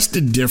 See, that's the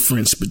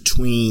difference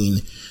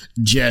between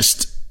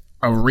just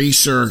a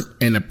racer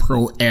and a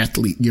pro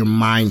athlete, your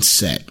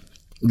mindset,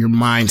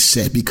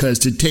 because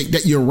to take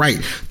that, you're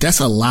right. That's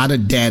a lot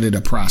of data to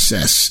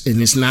process.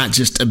 And it's not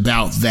just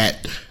about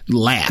that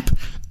lap.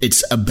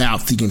 It's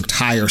about the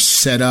entire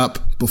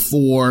setup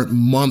before,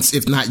 months,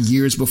 if not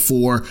years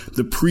before,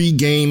 the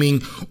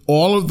pre-gaming,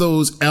 all of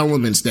those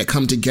elements that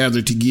come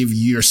together to give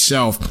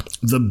yourself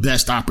the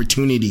best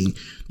opportunity,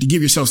 to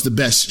give yourself the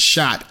best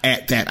shot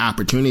at that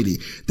opportunity.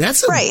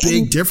 That's a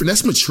big difference.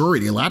 That's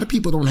maturity. A lot of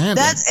people don't have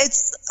that.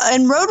 It's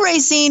in road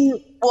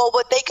racing. Well,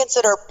 what they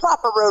consider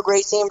proper road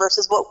racing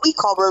versus what we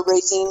call road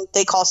racing,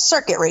 they call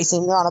circuit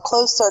racing. You're on a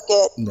closed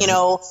circuit,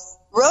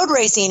 Road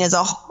racing is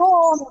a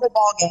whole other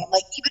ballgame.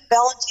 Like, even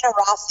Valentino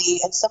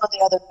Rossi and some of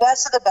the other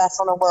best of the best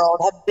in the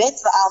world have been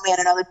to the Isle of Man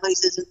and other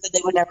places and said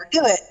they would never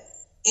do it.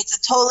 It's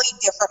a totally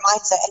different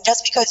mindset. And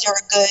just because you're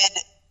a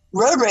good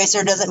road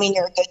racer doesn't mean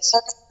you're a good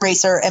circuit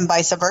racer, and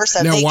vice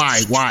versa. Now,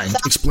 why?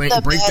 Explain.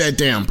 Break that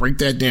down.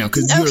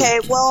 Okay,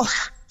 well,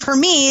 for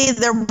me,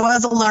 there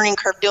was a learning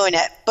curve doing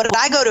it. But if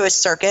I go to a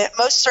circuit,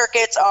 most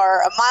circuits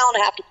are 1.5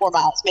 miles to 4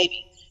 miles,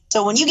 maybe.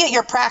 So when you get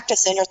your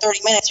practice in your 30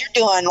 minutes, you're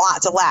doing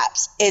lots of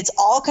laps. It's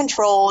all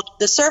controlled.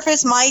 The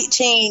surface might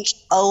change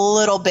a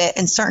little bit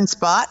in certain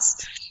spots,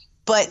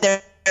 but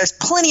there's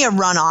plenty of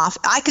runoff.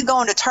 I could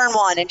go into turn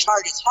 1 and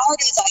charge as hard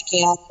as I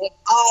can. If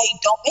I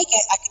don't make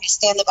it, I can just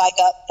stand the bike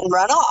up and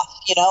run off,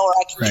 or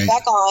I can get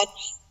back on.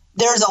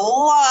 There's a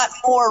lot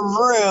more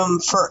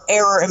room for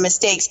error and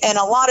mistakes. And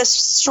a lot of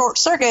short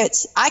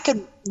circuits, I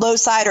could low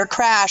side or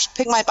crash,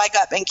 pick my bike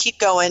up and keep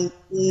going.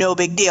 No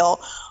big deal.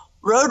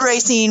 Road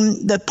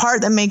racing, the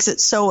part that makes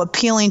it so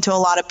appealing to a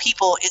lot of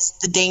people is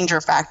the danger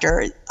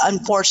factor.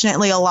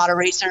 Unfortunately, a lot of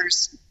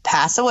racers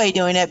pass away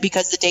doing it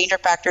because the danger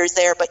factor is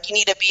there, but you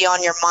need to be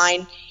on your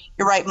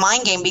right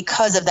mind game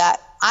because of that.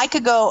 I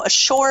could go a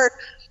short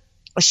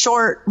a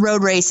short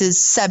road race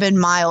is 7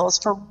 miles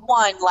for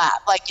one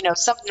lap. Like,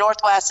 some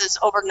Northwest is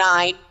over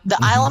 9. The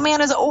Isle of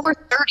Man is over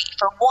 30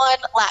 for one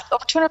lap,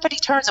 over 250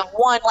 turns in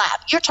one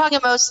lap. You're talking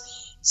most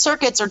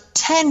circuits are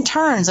 10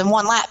 turns in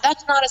one lap.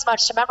 That's not as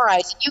much to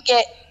memorize. You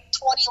get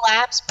 20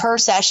 laps per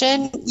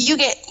session. You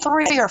get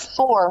 3 or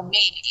 4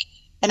 maybe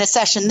in a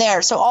session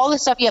there. So all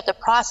this stuff you have to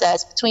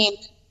process between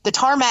the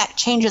tarmac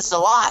changes a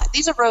lot.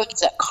 These are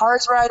roads that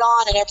cars ride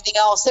on and everything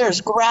else. There's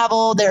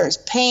gravel, there's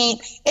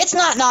paint. It's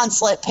not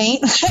non-slip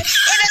paint. It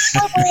is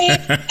slippery.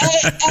 And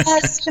it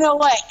has,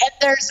 and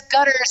there's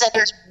gutters and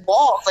there's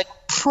walls, like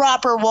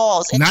proper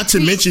walls. And not to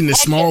mention the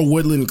small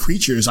woodland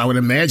creatures. I would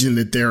imagine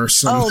that there are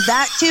some. Oh,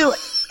 that too.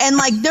 And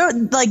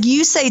like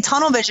you say,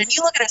 tunnel vision,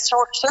 you look at a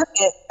short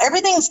circuit,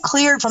 everything's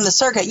cleared from the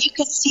circuit. You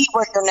can see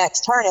where your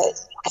next turn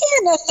is. You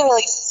can't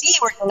necessarily see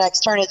where your next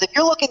turn is. If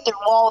you're looking through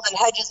walls and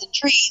hedges and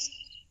trees,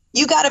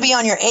 you got to be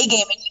on your A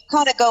game, and you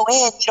kind of go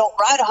in. You don't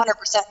ride 100%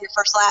 your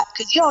first lap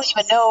because you don't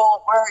even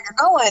know where you're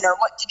going or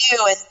what to do.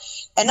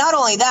 And not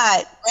only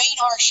that, rain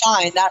or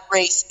shine, that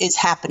race is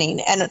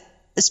happening. And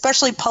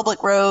especially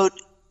public road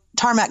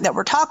tarmac that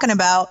we're talking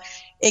about,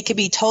 it could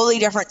be totally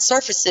different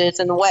surfaces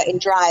in the wet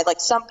and dry. Like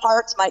some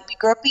parts might be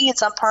grippy and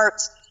some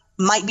parts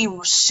might be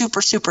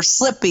super, super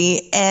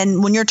slippy.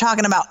 And when you're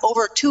talking about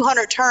over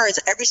 200 turns,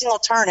 every single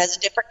turn has a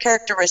different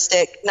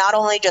characteristic, not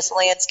only just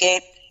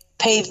landscape,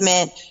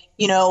 pavement.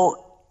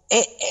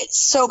 It's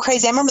so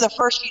crazy. I remember the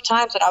first few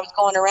times that I was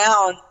going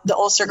around the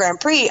Ulster Grand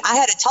Prix, I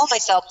had to tell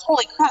myself,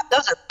 holy crap,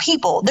 those are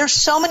people. There's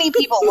so many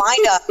people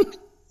lined up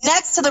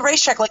next to the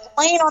racetrack, like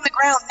laying on the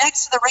ground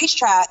next to the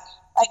racetrack.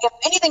 Like if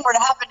anything were to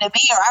happen to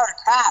me or I were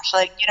to crash,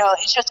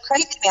 it's just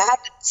crazy to me. I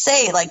have to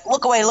say, like,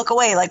 look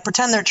away, like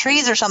pretend they're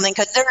trees or something,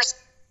 because there's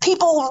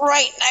people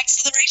right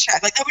next to the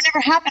racetrack. Like that would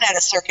never happen at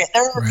a circuit.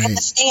 They're in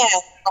the stand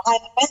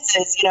behind the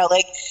fences,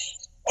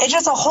 it's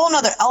just a whole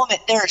nother element.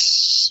 There's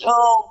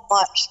so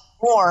much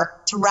more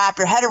to wrap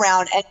your head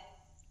around. And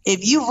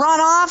if you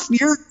run off,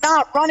 you're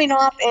not running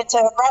off into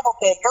a gravel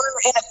pit. You're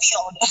in a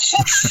field.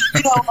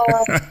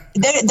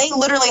 They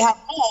literally have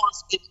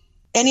rules. If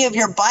any of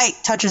your bike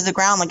touches the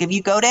ground, like if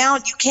you go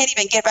down, you can't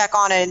even get back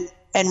on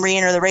and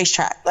re-enter the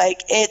racetrack.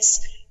 Like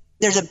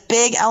there's a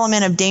big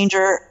element of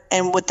danger.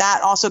 And with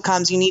that also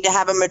comes, you need to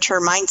have a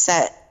mature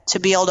mindset to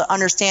be able to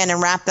understand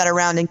and wrap that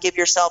around and give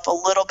yourself a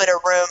little bit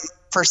of room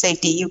for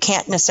safety. You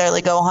can't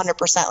necessarily go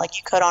 100% like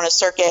you could on a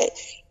circuit,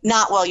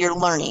 not while you're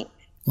learning.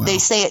 Wow. They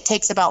say it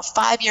takes about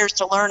 5 years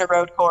to learn a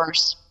road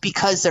course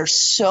because there's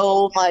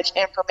so much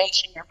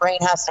information your brain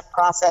has to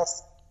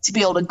process to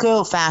be able to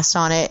go fast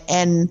on it.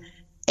 And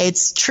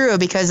it's true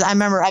because I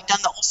remember I've done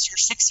the Ulster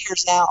 6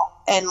 years now,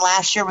 and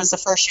last year was the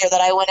first year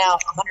that I went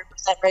out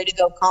 100% ready to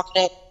go,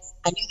 confident.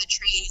 I knew the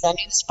trees, I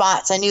knew the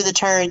spots, I knew the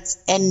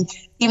turns. And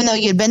even though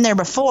you'd been there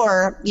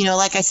before,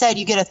 like I said,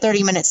 you get a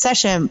 30-minute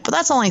session, but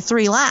that's only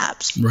 3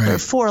 laps or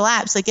 4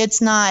 laps. Like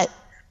it's not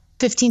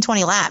 15,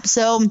 20 laps.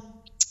 So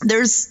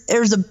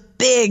there's a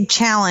big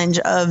challenge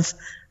of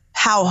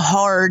how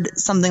hard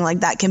something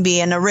like that can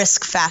be and a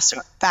risk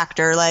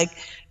factor. Like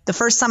the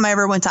first time I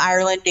ever went to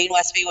Ireland, Dane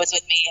Westby was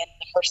with me, and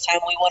the first time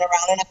we went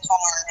around in a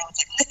car, and I was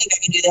like, I think I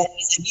can do that. And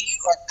he's like, you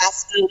are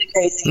absolutely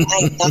crazy.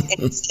 I am not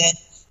interested.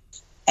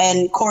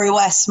 And Corey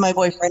West, my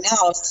boyfriend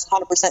now, is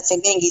 100%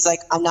 same thing. He's like,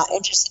 I'm not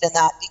interested in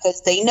that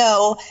because they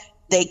know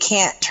they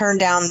can't turn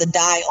down the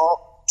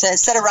dial to,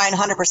 instead of riding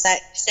 100%,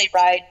 say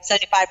ride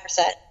 75%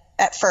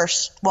 at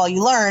first while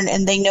you learn.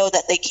 And they know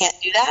that they can't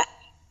do that.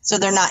 So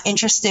they're not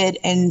interested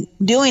in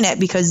doing it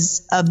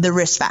because of the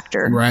risk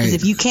factor. Right. Because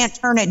if you can't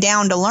turn it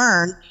down to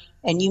learn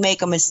and you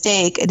make a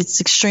mistake,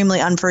 it's extremely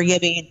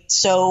unforgiving.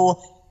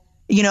 So,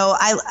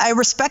 I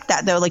respect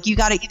that though. Like you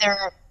got to either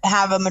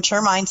have a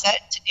mature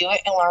mindset to do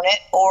it and learn it,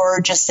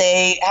 or just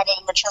have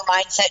a mature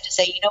mindset to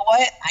say, you know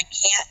what, I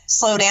can't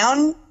slow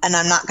down and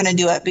I'm not going to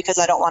do it because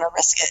I don't want to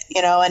risk it,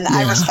 and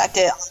I respect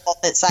it on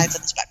both sides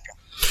of the spectrum.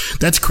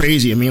 That's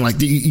crazy. I mean, like,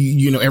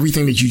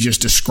 everything that you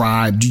just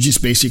described, you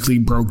just basically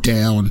broke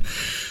down,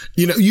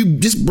 you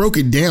just broke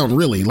it down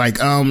really cause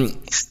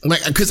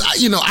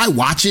I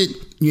watch it,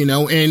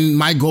 and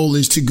my goal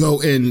is to go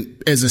in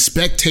as a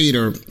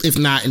spectator, if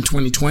not in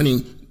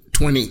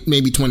 2020,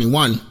 maybe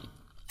 21.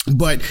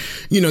 But,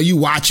 you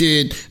watch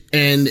it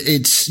and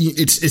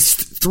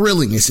it's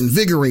thrilling. It's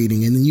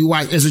invigorating. And then you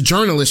watch, as a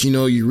journalist,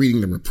 you're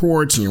reading the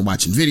reports and you're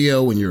watching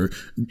video and you're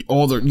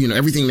all the,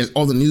 everything that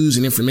all the news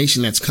and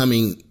information that's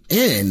coming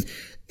in.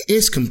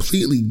 It's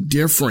completely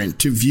different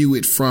to view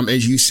it from,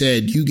 as you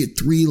said, you get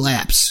 3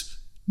 laps,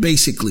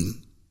 basically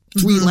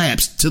 3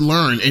 laps to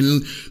learn.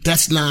 And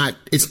it's not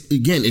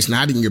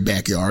in your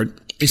backyard.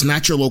 It's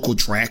not your local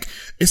track.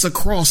 It's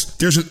across.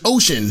 There's an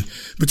ocean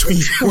between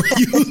where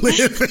you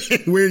live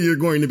and where you're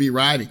going to be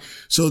riding.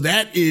 So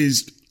that's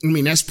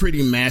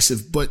pretty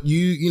massive. But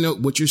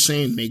what you're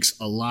saying makes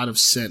a lot of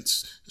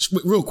sense.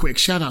 Real quick,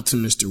 shout out to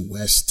Mr.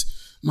 West,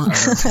 my other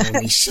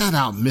homie. Shout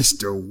out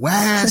Mr.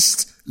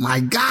 West,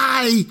 my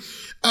guy.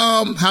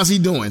 How's he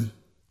doing?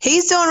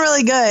 He's doing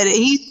really good.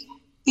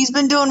 He's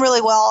been doing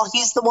really well.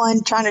 He's the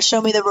one trying to show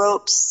me the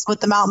ropes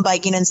with the mountain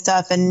biking and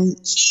stuff. And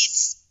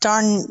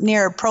darn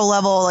near pro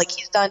level. Like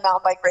he's done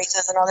mountain bike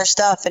races and other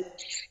stuff. And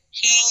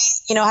he,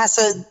 has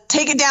to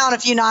take it down a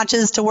few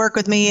notches to work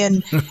with me.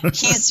 And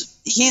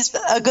he's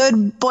a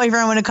good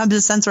boyfriend when it comes to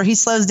the sense where he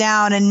slows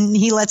down and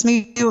he lets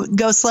me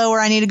go slow where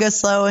I need to go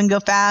slow and go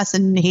fast.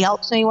 And he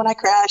helps me when I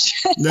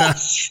crash. Yeah.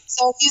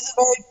 So he's a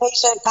very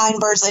patient, kind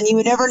person. You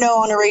would never know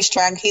on a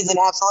racetrack. He's an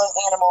absolute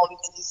animal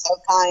because he's so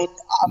kind.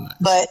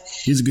 But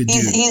he's a good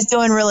dude. He's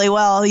doing really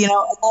well.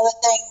 Another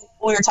thing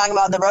we were talking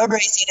about the road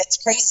racing, it's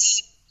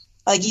crazy.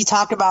 Like you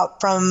talked about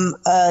from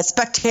a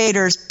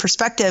spectator's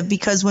perspective,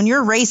 because when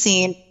you're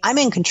racing, I'm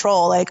in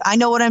control. Like I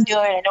know what I'm doing.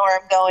 I know where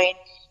I'm going.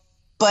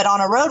 But on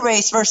a road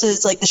race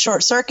versus like the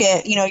short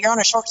circuit, you're on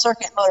a short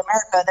circuit in Motor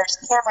America. There's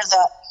cameras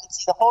up. You can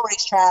see the whole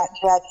racetrack.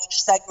 You have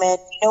each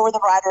segment. You know where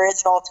the rider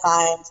is at all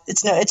times.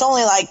 It's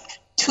only like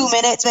 2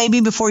 minutes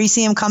maybe before you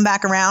see him come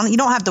back around. You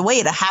don't have to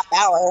wait a half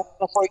hour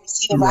before you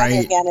see the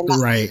rider again and not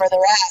see where they're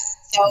at.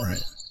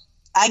 So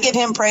I give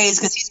him praise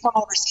because he's come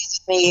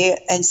overseas with me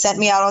and sent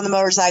me out on the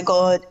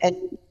motorcycle.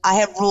 And I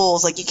have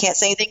rules. Like you can't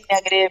say anything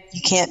negative.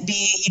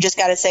 You just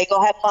got to say,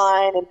 go have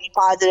fun and be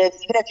positive.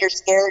 Even if you're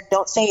scared,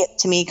 don't say it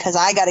to me because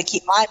I got to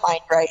keep my mind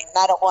right. And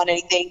I don't want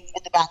anything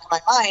in the back of my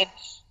mind.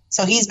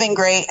 So he's been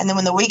great. And then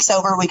when the week's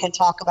over, we can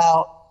talk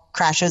about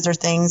crashes or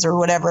things or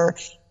whatever.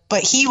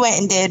 But he went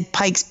and did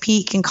Pikes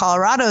Peak in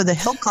Colorado, the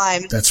hill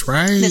climb. That's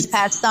right. This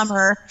past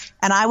summer.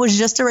 And I was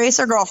just a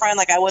racer girlfriend.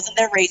 Like I wasn't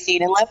there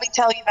racing. And let me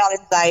tell you about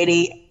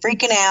anxiety,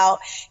 freaking out,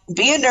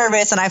 being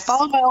nervous. And I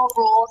followed my own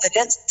rules. I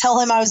didn't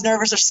tell him I was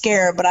nervous or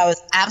scared, but I was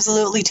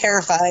absolutely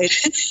terrified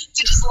to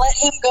just let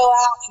him go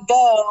out and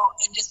go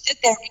and just sit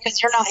there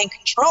because you're not in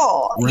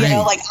control.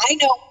 Right. Like I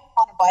know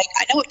on a bike,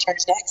 I know what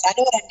turns next. I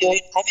know what I'm doing.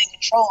 I'm in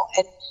control.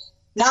 And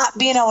not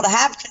being able to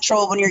have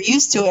control when you're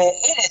used to it,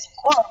 it is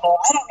horrible.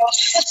 I don't know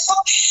how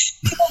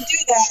people do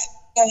that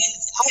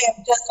because I am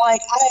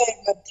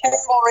a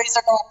terrible racer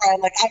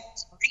girlfriend. Like I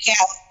freak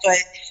out, but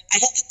I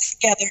held it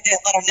together,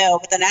 didn't let him know.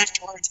 But then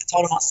afterwards, I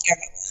told him how scared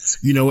I was.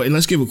 And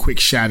let's give a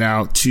quick shout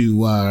out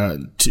to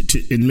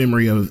in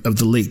memory of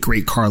the late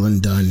great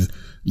Carlin Dunn.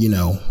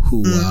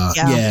 Who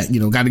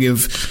got to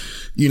give.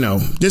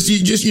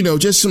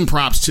 Just some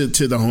props to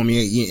the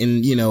homie.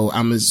 And,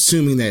 I'm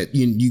assuming that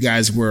you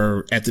guys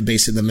were at the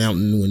base of the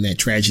mountain when that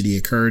tragedy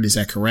occurred. Is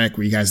that correct?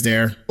 Were you guys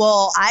there?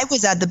 Well, I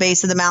was at the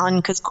base of the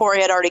mountain because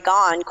Corey had already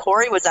gone.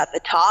 Corey was at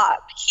the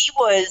top. He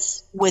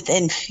was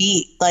within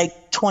feet,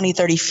 like 20,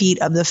 30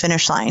 feet of the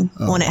finish line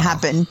when it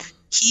happened.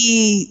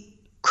 He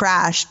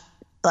crashed.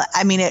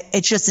 I mean,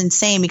 it's just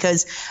insane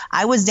because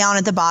I was down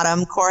at the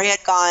bottom. Corey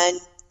had gone.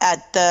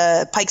 At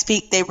the Pikes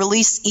Peak, they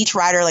released each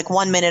rider like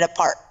 1 minute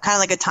apart, kind of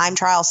like a time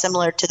trial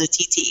similar to the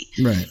TT.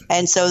 Right.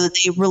 And so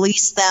they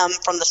released them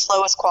from the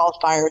slowest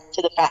qualifier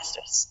to the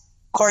fastest.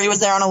 Corey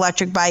was there on an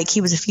electric bike. He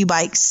was a few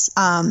bikes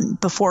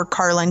before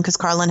Carlin because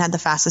Carlin had the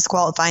fastest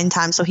qualifying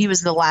time. So he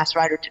was the last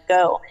rider to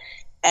go.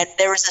 And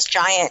there was this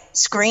giant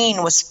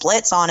screen with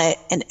splits on it.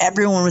 And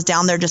everyone was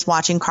down there just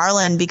watching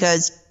Carlin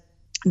because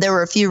there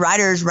were a few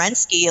riders. Rennie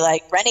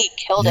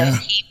killed it.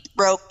 He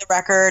broke the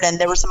record, and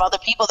there were some other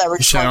people that were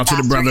just shout out to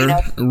the brother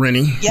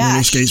Rennie. Yeah,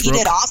 Rennie he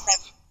did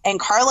awesome. And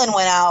Carlin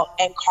went out,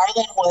 and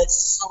Carlin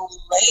was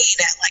slaying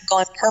at like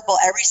going purple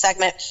every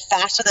segment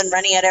faster than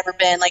Rennie had ever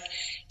been. Like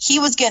he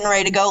was getting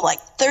ready to go like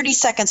 30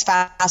 seconds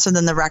faster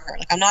than the record.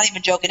 Like I'm not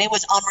even joking. It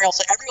was unreal.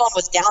 So everyone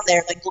was down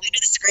there like glued to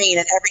the screen,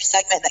 and every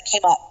segment that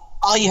came up,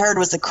 all you heard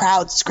was the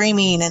crowd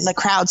screaming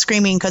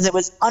because it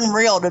was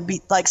unreal to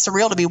be like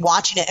surreal to be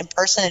watching it in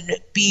person and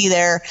to be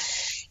there.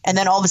 And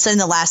then all of a sudden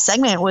the last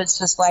segment was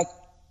just like,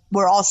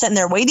 we're all sitting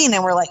there waiting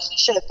and we're like, he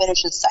should have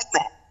finished his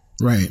segment.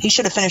 Right. He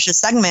should have finished his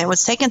segment. It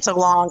was taking so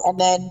long. And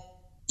then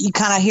you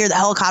kind of hear the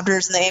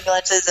helicopters and the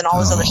ambulances and all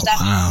this other stuff.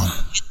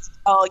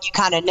 Wow. You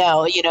kind of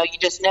know, you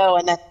just know.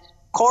 And then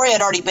Corey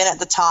had already been at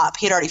the top.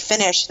 He had already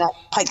finished at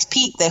Pikes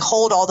Peak. They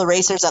hold all the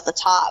racers at the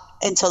top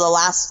until the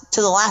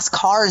last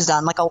car is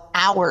done, like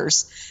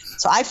hours.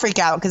 So I freak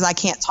out because I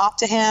can't talk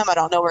to him. I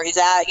don't know where he's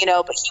at,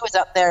 but he was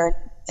up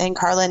there. And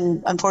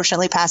Carlin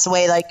unfortunately passed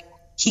away. Like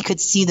he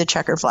could see the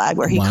checker flag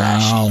where he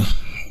crashed. Wow,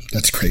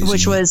 that's crazy.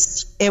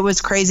 It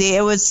was crazy.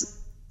 It was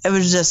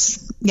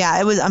just,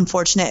 it was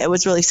unfortunate. It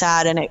was really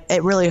sad, and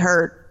it really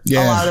hurt a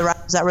lot of the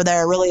riders that were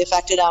there. It really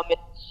affected them. And,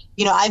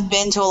 I've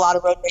been to a lot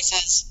of road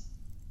races.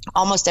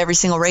 Almost every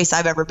single race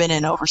I've ever been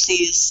in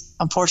overseas,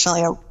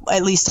 unfortunately,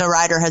 at least a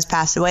rider has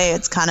passed away.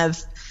 It's kind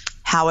of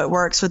how it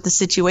works with the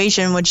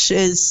situation, which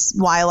is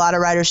why a lot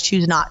of riders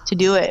choose not to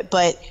do it.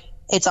 But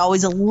it's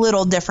always a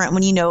little different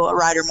when you know a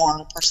rider more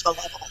on a personal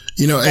level.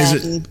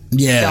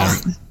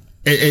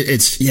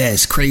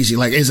 It's crazy.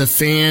 Like as a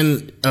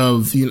fan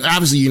of,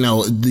 obviously,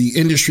 the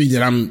industry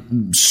that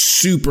I'm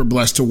super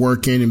blessed to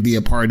work in and be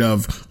a part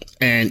of,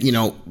 and,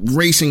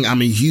 racing,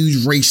 I'm a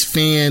huge race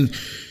fan.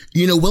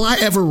 Will I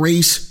ever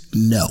race?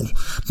 No.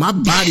 My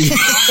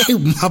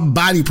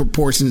body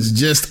proportions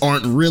just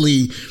aren't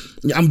really,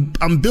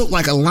 I'm built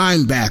like a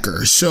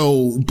linebacker.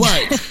 So,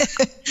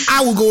 but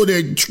I will go there.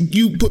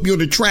 You put me on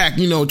the track,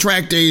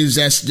 track days.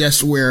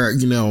 That's where,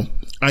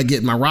 I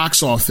get my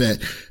rocks off at.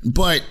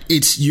 But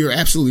you're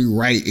absolutely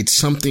right. It's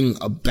something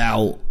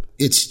about,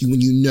 it's when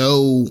you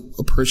know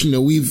a person, you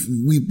know,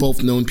 we've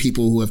both known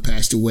people who have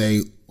passed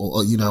away,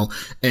 or, you know,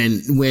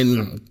 and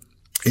when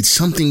it's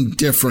something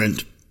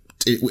different,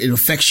 it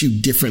affects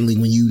you differently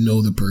when you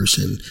know the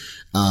person.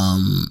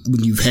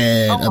 When you've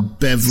had a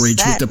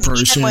beverage with the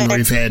person, or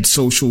you've had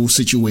social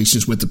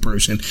situations with the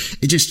person,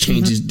 it just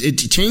changes. Mm-hmm.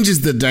 It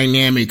changes the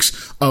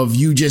dynamics of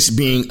you just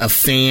being a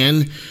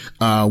fan,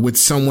 with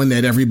someone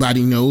that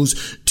everybody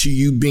knows, to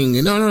you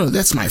being, no,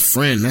 that's my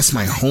friend. That's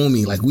my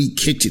homie. Like, we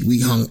kicked it. We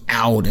hung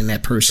out, and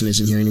that person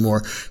isn't here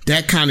anymore.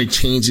 That kind of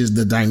changes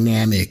the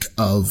dynamic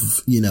of,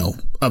 you know,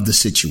 of the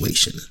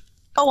situation.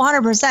 Oh,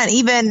 100%.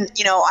 Even,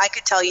 you know, I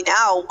could tell you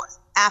now,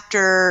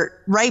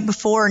 right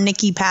before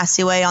Nikki passed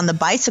away on the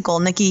bicycle,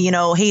 Nikki, you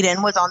know,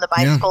 Hayden was on the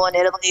bicycle in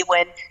Italy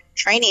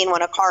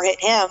when a car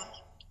hit him.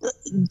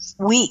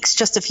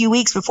 Just a few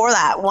weeks before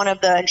that, one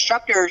of the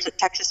instructors at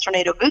Texas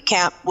Tornado Boot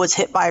Camp was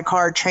hit by a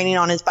car training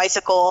on his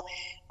bicycle.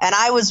 And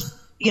I was,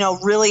 you know,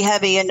 really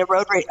heavy into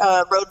road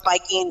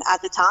biking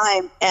at the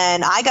time.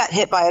 And I got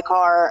hit by a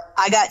car.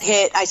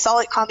 I saw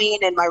it coming,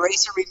 and my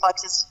racer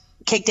reflexes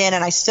kicked in,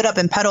 and I stood up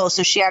and pedaled.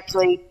 So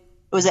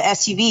it was an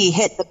SUV,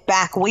 hit the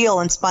back wheel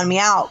and spun me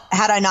out.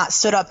 Had I not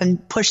stood up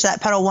and pushed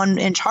that pedal 1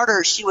 inch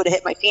harder, she would have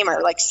hit my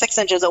femur, like 6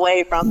 inches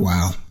away from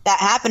that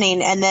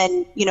happening. And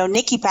then, you know,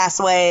 Nikki passed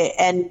away,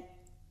 and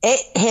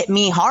it hit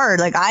me hard.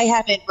 Like, I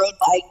haven't road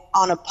bike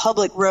on a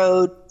public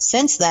road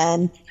since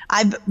then.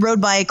 I've road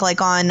bike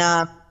like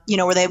on, you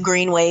know, where they have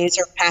greenways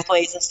or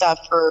pathways and stuff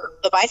for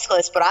the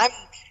bicyclists, but I'm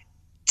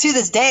to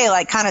this day,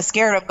 like, kind of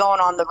scared of going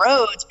on the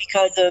roads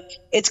because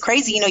it's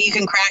crazy. You know, you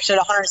can crash at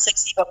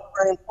 160, but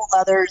we're wearing full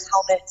leathers,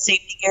 helmet,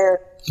 safety gear.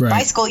 Right.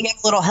 Bicycle, you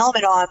have a little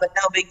helmet on, but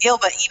no big deal.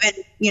 But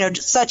even, you know,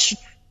 just such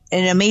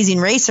an amazing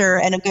racer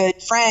and a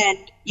good friend,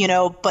 you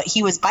know, but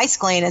he was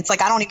bicycling. It's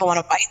like, I don't even want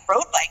to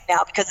road bike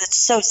now because it's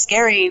so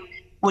scary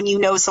when you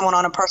know someone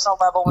on a personal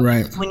level,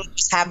 when you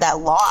just have that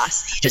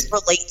loss, you just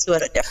relate to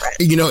it a different.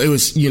 You know, it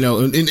was, you know,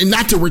 and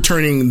not to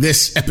returning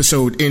this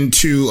episode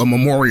into a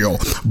memorial,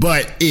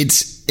 but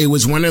it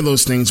was one of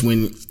those things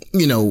when,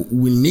 you know,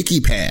 when Nikki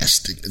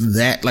passed,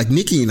 that, like,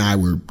 Nikki and I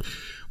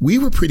we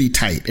were pretty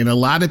tight, and a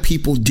lot of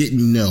people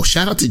didn't know.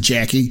 Shout out to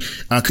Jackie,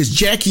 cause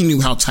Jackie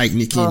knew how tight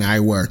Nikki and I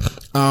were.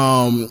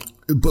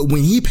 But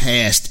when he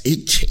passed,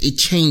 it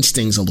changed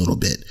things a little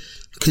bit,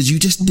 cause you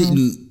just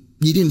didn't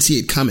see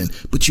it coming,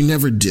 but you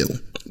never do.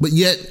 But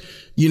yet,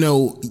 you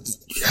know,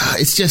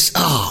 it's just,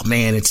 oh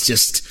man, it's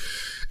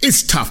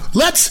tough.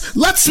 Let's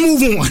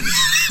move on.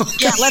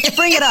 Okay? Yeah, let's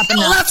bring it up.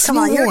 Come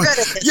on, you're good at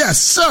this. Yes.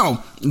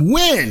 So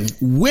when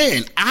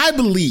I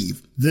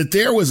believe that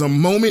there was a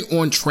moment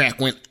on track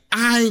when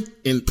I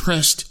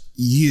impressed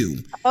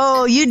you.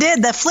 Oh, you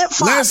did the flip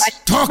flop.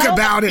 Let's talk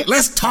about it.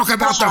 Let's talk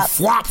about the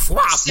flop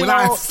when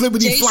I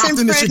flippity flopped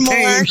in the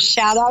chicane.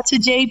 Shout out to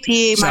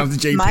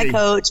JP, my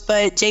coach,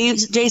 but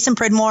Jason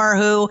Pridmore,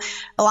 who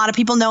a lot of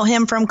people know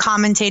him from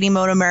commentating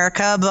Moto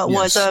America, but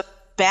was a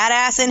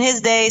badass in his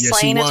day,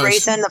 slaying his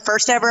racing, the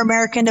first ever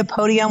American to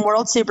podium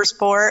World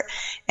Supersport,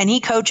 and he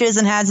coaches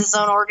and has his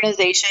own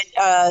organization.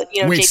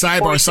 You know, wait,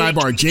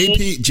 sidebar.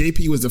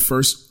 JP was the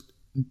first.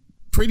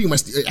 Pretty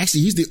much,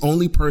 actually, he's the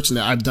only person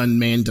that I've done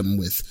Mandem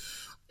with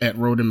at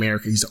Road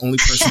America. He's the only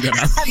person that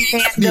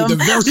I've the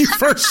very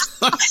first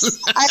one.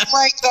 I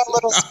like that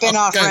little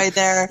spinoff right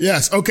there.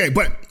 Yes. Okay.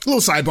 But a little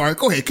sidebar.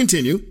 Go ahead.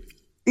 Continue.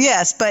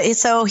 Yes. But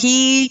so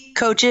he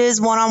coaches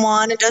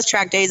one-on-one and does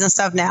track days and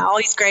stuff now.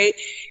 He's great.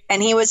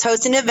 And he was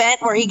hosting an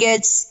event where he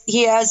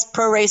has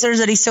pro racers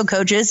that he still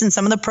coaches, and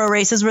some of the pro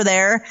races were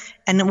there.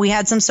 And we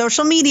had some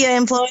social media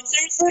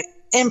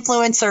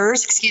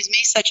influencers,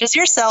 such as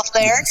yourself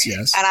there.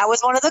 Yes. And I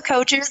was one of the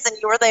coaches, and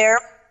you were there.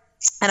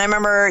 And I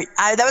remember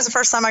that was the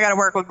first time I got to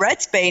work with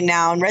Red Spade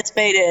now. And Red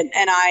Spade and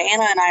Anna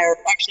and I are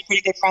actually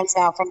pretty good friends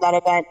now from that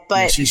event.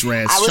 But yeah, she's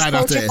rad. Shout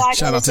out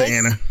to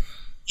Anna.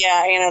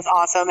 Yeah, Anna's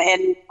awesome.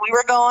 And we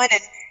were going,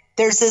 and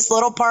there's this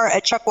little part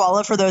at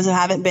Chuckwalla, for those who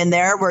haven't been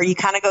there, where you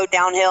kind of go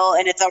downhill,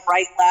 and it's a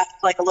right, left,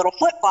 like a little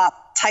flip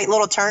flop, tight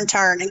little turn,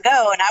 and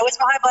go. And I was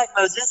behind Black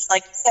Moses,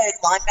 like you said,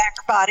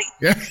 linebacker body.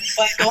 Yeah.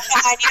 But go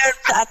behind you.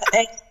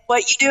 And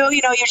what you do,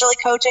 you know, usually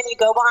coaching, you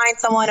go behind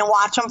someone and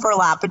watch them for a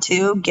lap or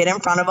two, get in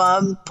front of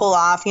them, pull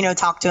off, you know,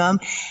 talk to them.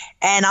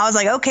 And I was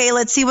like, okay,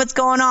 let's see what's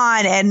going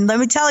on. And let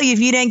me tell you, if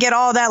you didn't get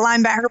all that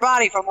linebacker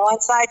body from one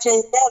side to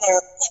the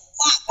other,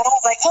 and I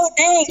was like, oh,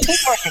 dang, keep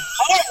working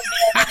hard,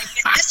 man,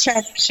 get this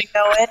transition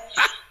going.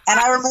 And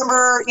I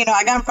remember, you know,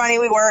 I got in front of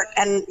you, we worked,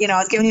 and, you know, I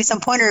was giving you some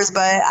pointers, but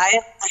I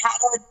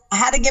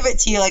had to give it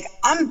to you. Like,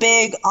 I'm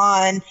big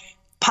on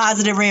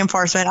positive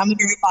reinforcement. I'm a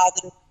very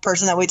positive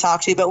person that we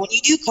talk to. But when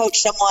you do coach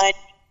someone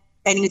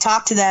and you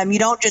talk to them, you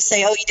don't just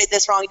say, oh, you did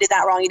this wrong, you did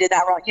that wrong, you did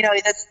that wrong. You know,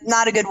 that's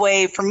not a good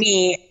way for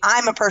me.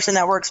 I'm a person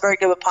that works very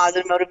good with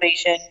positive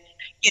motivation.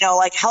 You know,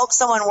 like, help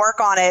someone work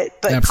on it,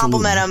 but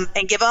compliment them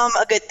and give them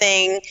a good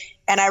thing.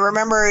 And I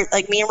remember,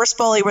 like, me and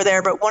Rispoli were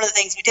there, but one of the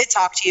things we did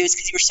talk to you is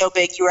because you were so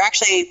big, you were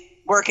actually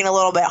working a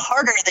little bit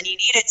harder than you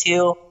needed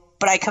to.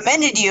 but I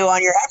commended you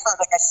on your effort.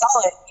 Like, I saw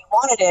it. You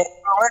wanted it.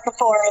 You were working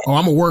for it. Oh,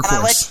 I'm a workhorse. And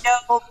I let you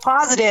know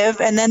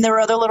positive. And then there were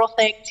other little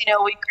things,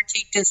 we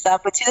critiqued and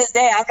stuff. But to this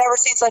day, I've never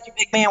seen such a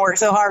big man work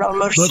so hard on a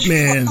motorcycle. Look,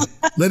 man,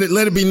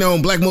 let it be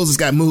known, Black Moses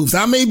got moves.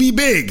 I may be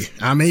big,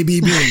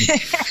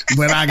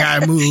 but I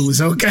got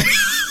moves, okay?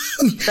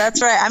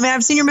 That's right. I mean,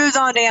 I've seen your moves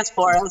on the dance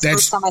floor. That was the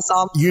first time I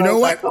saw them. You know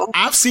what?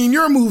 I've seen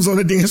your moves on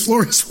the dance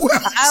floor as well.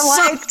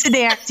 I like to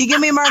dance. You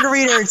give me a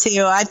margarita or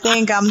two, I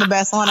think I'm the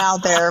best one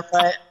out there,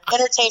 but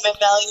entertainment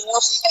value.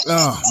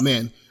 Oh,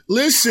 man.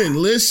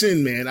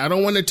 Listen, man. I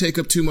don't want to take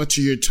up too much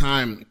of your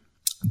time,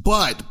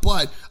 but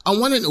I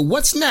want to know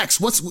what's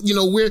next. What's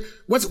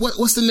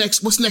the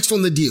next? What's next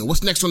on the deal?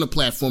 What's next on the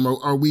platform?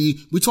 Are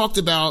we talked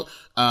about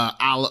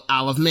Isle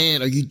of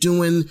Man? Are you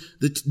doing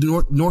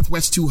the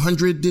Northwest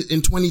 200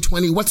 in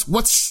 2020?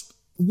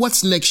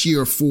 What's next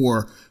year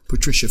for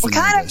Patricia Fernandez?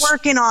 We're kind of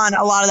working on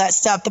a lot of that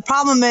stuff. The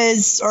problem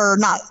is, or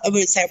not, I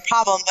wouldn't say a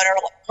problem, but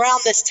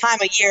around this time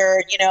of year,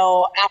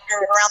 around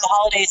the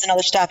holidays and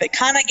other stuff, it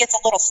kind of gets a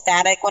little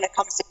static when it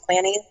comes to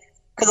planning.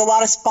 Because a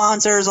lot of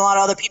sponsors, a lot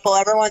of other people,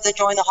 everyone's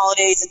enjoying the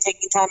holidays and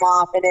taking time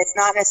off. And it's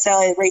not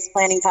necessarily race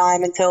planning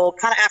time until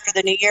kind of after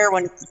the new year,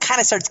 when it kind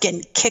of starts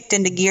getting kicked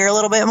into gear a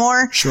little bit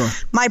more. Sure.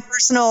 My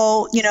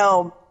personal,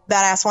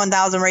 Badass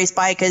 1000 race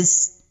bike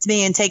is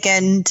being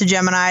taken to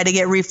Gemini to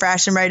get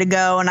refreshed and ready to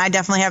go. And I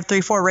definitely have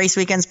 3-4 race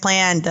weekends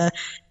planned to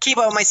keep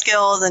up with my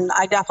skills. And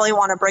I definitely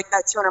want to break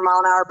that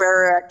 200-mile-an-hour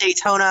barrier at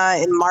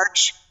Daytona in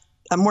March.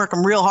 I'm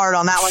working real hard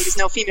on that one because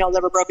no female's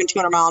ever broken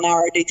 200 mile an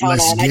hour at Daytona.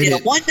 And I did a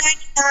 199.5.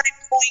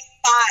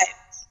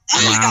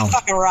 Wow. Got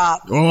fucking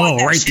robbed. Oh,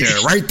 right there.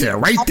 I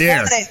definitely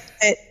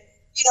have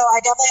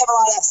a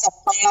lot of that stuff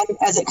planned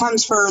as it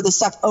comes for the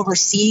stuff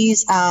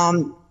overseas. I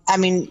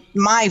mean,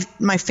 my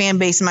fan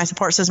base and my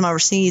support system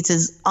overseas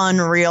is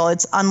unreal.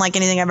 It's unlike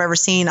anything I've ever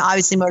seen.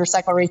 Obviously,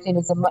 motorcycle racing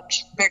is a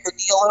much bigger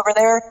deal over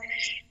there.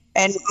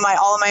 And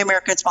all of my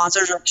American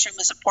sponsors are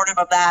extremely supportive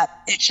of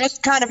that. It's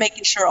just kind of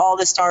making sure all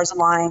the stars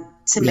align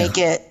to make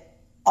it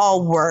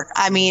all work.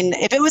 I mean,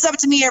 if it was up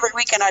to me every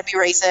weekend, I'd be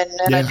racing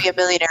and I'd be a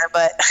billionaire,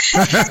 but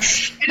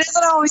it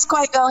doesn't always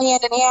quite go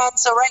hand in hand.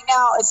 So right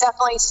now, it's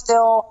definitely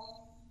still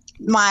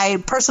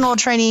my personal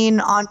training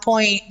on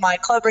point, my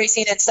club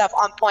racing and stuff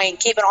on point,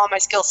 keeping all my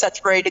skill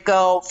sets ready to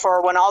go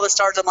for when all the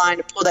stars align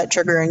to pull that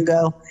trigger and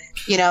go.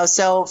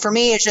 So for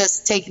me, it's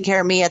just taking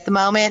care of me at the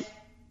moment.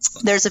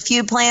 There's a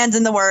few plans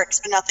in the works,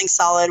 but nothing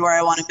solid where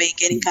I want to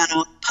make any kind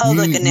of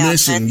public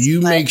announcements.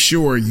 Listen, make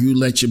sure you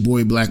let your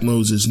boy Black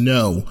Moses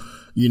know,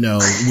 when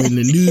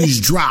the news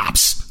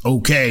drops,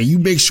 okay, you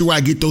make sure I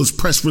get those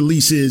press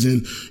releases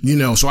and,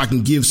 so I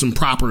can give some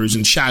propers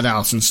and shout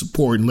outs and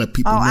support and let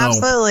people know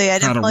absolutely. I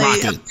how to rock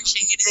it.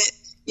 Appreciate it.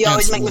 You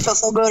always make me feel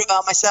so good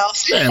about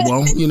myself. Yeah,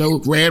 well,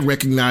 Rad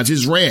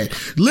recognizes Rad.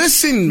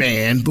 Listen,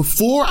 man,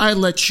 before I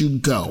let you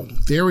go,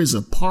 there is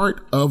a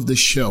part of the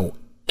show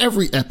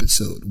every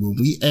episode when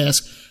we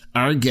ask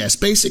our guests.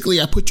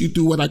 Basically, I put you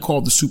through what I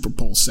call the Super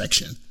Bowl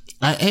section.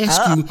 I ask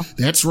you,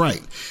 that's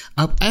right.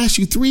 I'll ask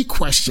you 3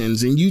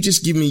 questions and you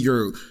just give me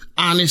your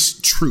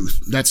honest truth.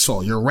 That's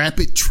all. Your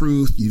rapid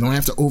truth. You don't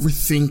have to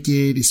overthink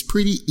it. It's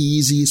pretty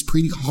easy. It's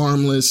pretty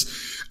harmless.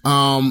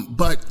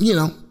 But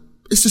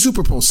it's the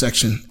Super Bowl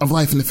section of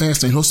Life in the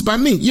Fast Lane, hosted by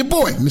me, your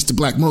boy, Mr.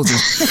 Black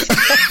Moses.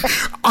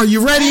 Are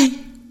you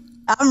ready?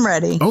 I'm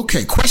ready.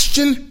 Okay.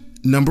 Question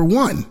number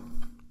 1.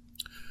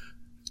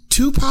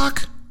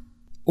 Tupac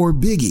or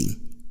Biggie?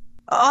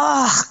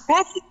 Oh,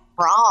 that's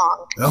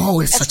wrong.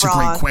 Oh, it's such a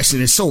great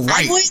question. It's so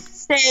right. I would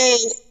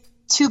say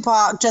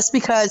Tupac just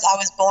because I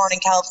was born in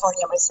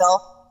California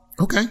myself.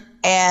 Okay.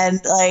 And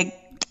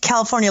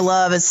California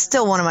Love is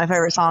still one of my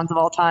favorite songs of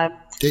all time.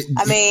 If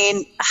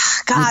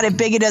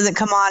Biggie doesn't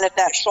come on, if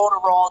that shoulder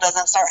roll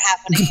doesn't start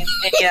happening,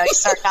 and you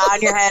start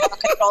nodding your head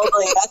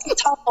uncontrollably, that's a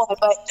tough one.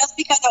 But just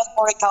because I was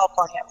born in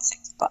California, I would say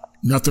Tupac.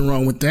 Nothing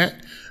wrong with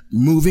that.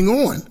 Moving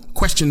on.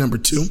 Question number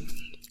 2.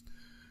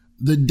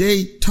 The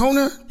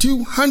Daytona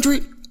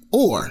 200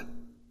 or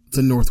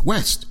the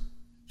Northwest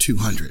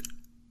 200?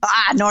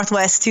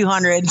 Northwest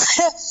 200.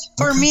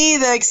 For me,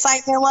 the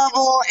excitement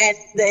level and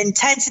the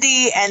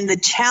intensity and the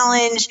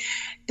challenge.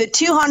 The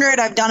 200,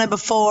 I've done it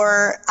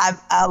before.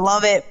 I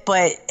love it,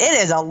 but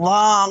it is a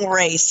long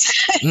race.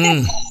 It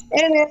is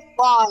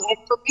long. And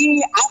for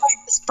me, I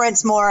like the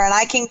sprints more, and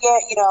I can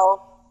get, 4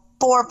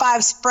 or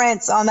 5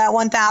 sprints on that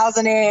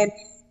 1,000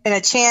 and a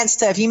chance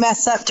to, if you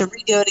mess up, to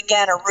redo it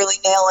again or really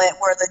nail it.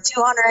 Where the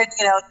 200,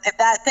 if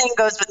that thing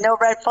goes with no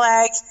red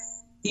flags,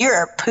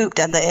 you're pooped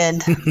at the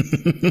end.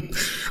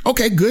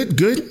 Okay, good.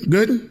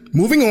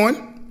 Moving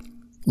on.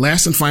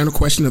 Last and final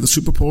question of the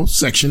Super Bowl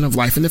section of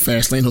Life in the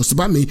Fast Lane, hosted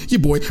by me, your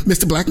boy,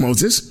 Mr. Black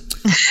Moses.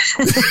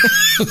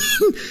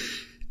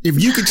 If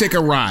you could take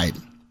a ride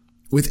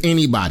with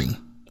anybody,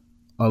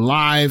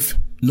 alive,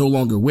 no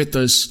longer with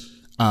us,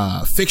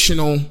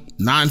 fictional,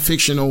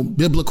 non-fictional,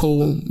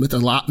 biblical,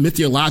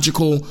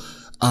 mythological,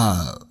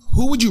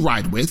 who would you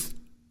ride with?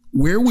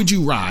 Where would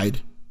you ride?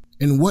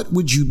 And what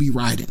would you be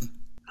riding?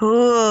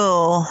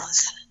 Ooh,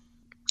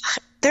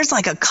 there's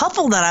a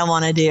couple that I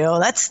want to do.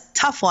 That's a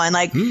tough one.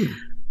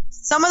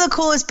 Some of the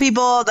coolest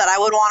people that I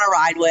would want to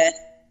ride with.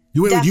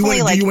 Do you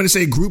want to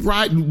say group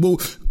ride? Well,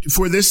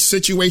 for this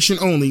situation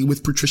only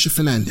with Patricia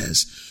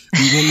Fernandez,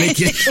 we will make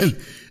it.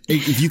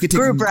 If you could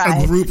take a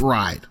group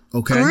ride,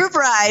 okay? Group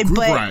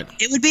ride.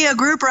 It would be a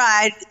group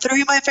ride.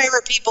 3 of my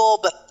favorite people,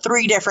 but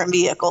 3 different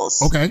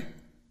vehicles. Okay.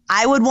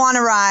 I would want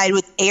to ride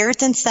with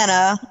Ayrton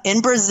Senna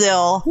in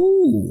Brazil.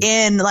 Ooh.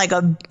 In like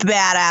a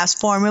badass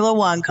Formula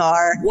One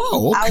car.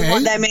 Whoa, okay. I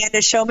want that man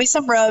to show me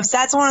some ropes.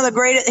 That's one of the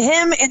greatest.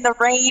 Him in the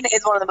rain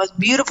is one of the most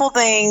beautiful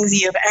things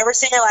you've ever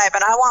seen in your life.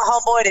 And I want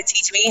homeboy to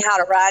teach me how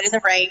to ride in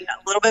the rain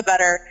a little bit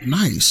better.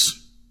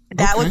 Nice.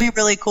 That would be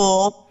really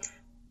cool.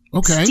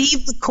 Okay.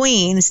 Steve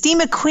McQueen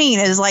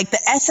is like the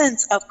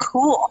essence of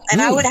cool.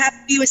 And I would have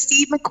to be with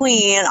Steve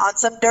McQueen on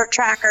some dirt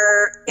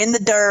tracker in the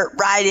dirt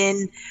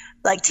riding.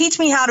 Like, teach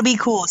me how to be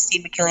cool,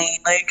 Steve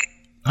McQueen. Like,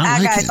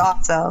 that guy's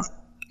awesome.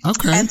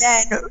 Okay. And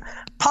then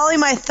probably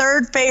my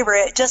 3rd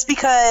favorite, just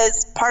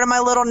because part of my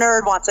little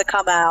nerd wants to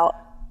come out,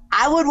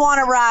 I would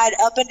want to ride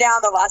up and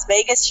down the Las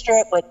Vegas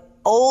Strip with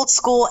old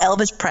school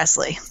Elvis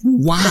Presley.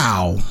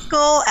 Wow.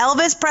 Cool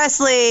Elvis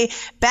Presley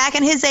back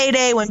in his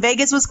heyday when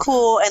Vegas was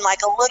cool, and like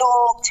a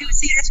little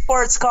 2-seater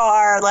sports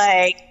car.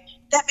 Like,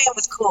 that man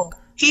was cool.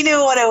 He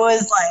knew what it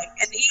was like,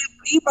 and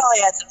he probably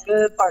had some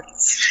good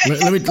parties.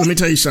 let me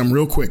tell you something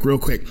real quick.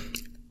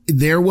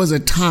 There was a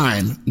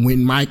time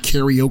when my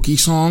karaoke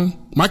song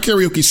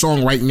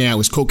right now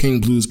is Cocaine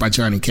Blues by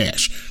Johnny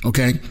Cash.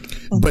 Okay.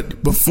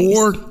 But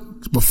before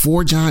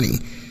Johnny,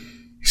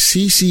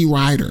 CC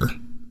Rider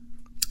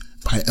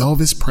by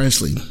Elvis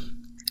Presley.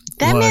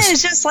 That man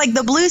is just like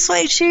the blue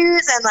suede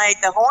shoes and like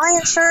the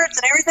Hawaiian shirts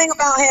and everything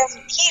about him.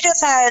 He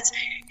just has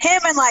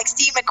him and like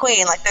Steve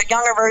McQueen, like the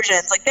younger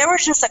versions. Like there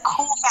was just a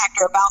cool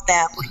factor about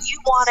them where you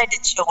wanted to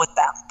chill with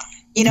them.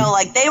 You know,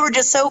 like they were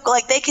just so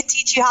like they could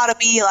teach you how to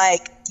be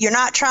like, you're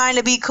not trying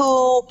to be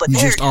cool, but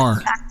they're just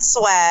are.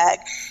 Swag.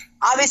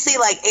 Obviously,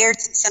 like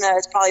Ayrton Senna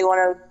is probably one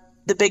of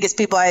the biggest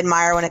people I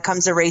admire when it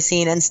comes to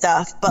racing and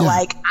stuff. But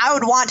like I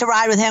would want to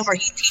ride with him where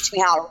he'd teach me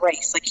how to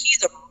race. Like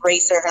he's a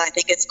racer and I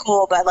think it's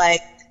cool, but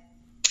like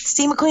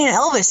Steve McQueen and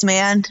Elvis,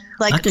 man.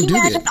 Like, can you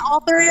imagine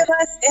all 3 of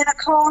us in a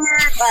car,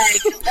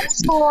 like, old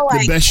school,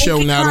 like. The best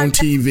show not on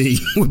TV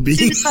would be.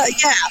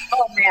 Yeah.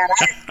 Oh, man.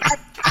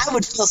 I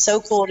would feel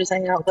so cool just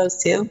hanging out with those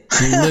 2.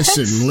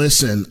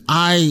 Listen.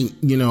 I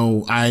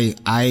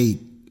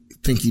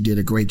think you did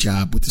a great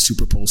job with the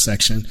Super Bowl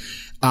section.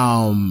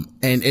 And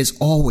it's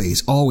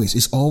always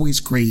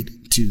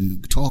great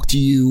to talk to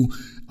you.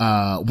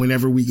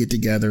 Whenever we get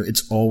together,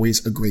 it's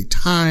always a great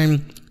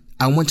time.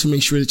 I want to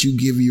make sure that you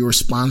give your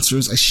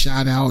sponsors a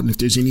shout out. And if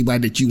there's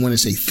anybody that you want to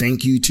say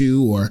thank you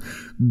to or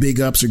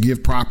big ups or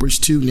give propers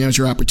to, now's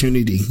your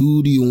opportunity.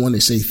 Who do you want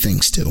to say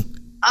thanks to?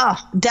 Oh,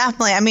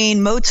 definitely. I mean,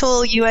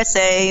 Motul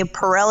USA,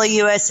 Pirelli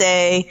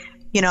USA,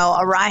 you know,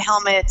 Arai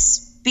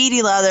Helmets,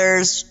 Speedy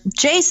Leathers,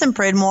 Jason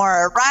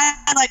Pridmore,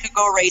 Ride Like a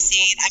Go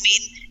Racing. I mean,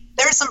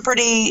 there's some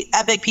pretty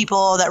epic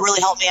people that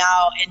really helped me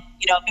out. And,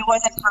 you know, if it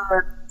wasn't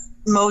for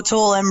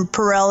Motul and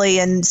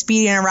Pirelli and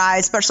Speedy and Arai,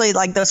 especially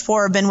like those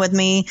 4 have been with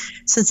me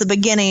since the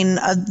beginning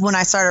of when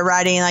I started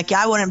riding. Like,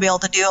 I wouldn't be able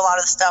to do a lot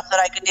of the stuff that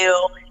I could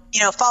do.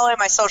 You know, following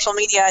my social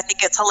media, I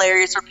think it's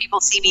hilarious where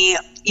people see me,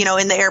 you know,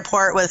 in the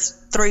airport with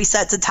 3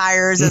 sets of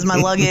tires as my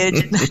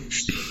luggage.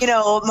 You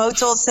know,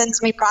 Motul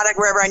sends me product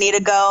wherever I need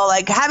to go.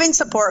 Like having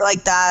support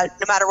like that,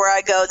 no matter where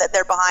I go, that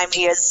they're behind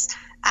me is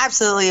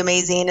absolutely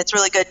amazing. It's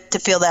really good to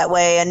feel that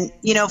way. And,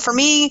 you know, for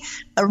me,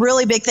 a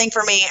really big thing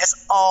for me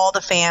is all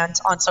the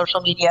fans on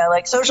social media.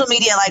 Like social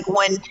media, like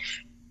when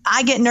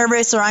I get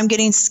nervous or I'm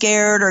getting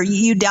scared or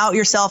you doubt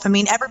yourself, I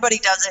mean, everybody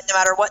does it no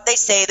matter what they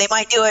say. They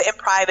might do it in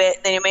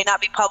private. They may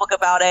not be public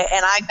about it.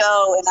 And I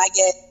go and I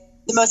get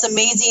the most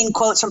amazing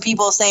quotes from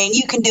people saying,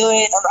 you can do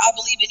it, or I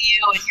believe in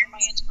you, and you're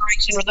my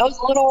inspiration, or those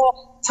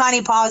little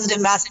tiny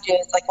positive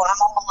messages. Like when I'm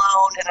all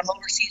alone and I'm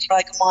overseas for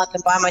like a month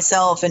and by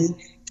myself and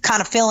kind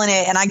of feeling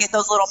it, and I get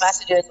those little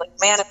messages like,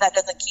 man, if that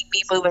doesn't keep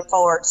me moving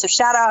forward. So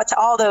shout out to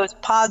all those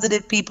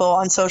positive people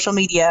on social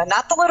media,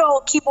 not the little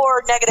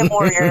keyboard negative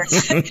warriors,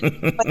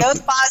 but those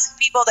positive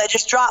people that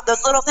just drop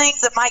those little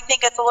things that might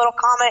think it's a little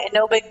comment and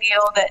no big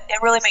deal, that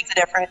it really makes a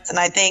difference. And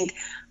I think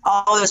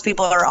all those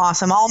people are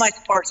awesome. All my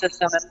support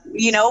system, and,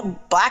 you know,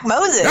 Black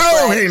Moses.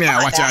 Oh, hey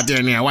now, watch out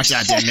there now.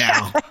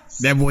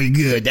 That boy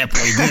good.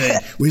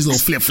 With his little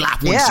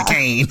flip-flop on the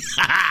chicane.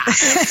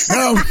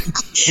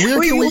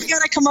 We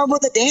got to come up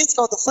with a dance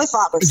called the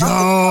flip-flop or something.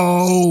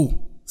 Oh,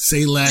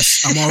 say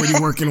less. I'm already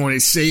working on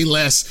it. Say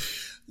less.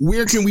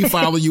 Where can we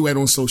follow you at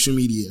on social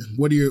media?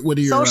 What are your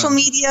social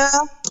media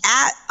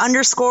at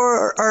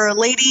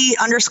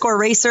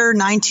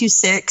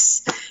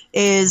 _lady_racer926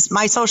 is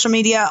my social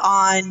media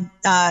on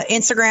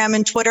Instagram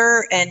and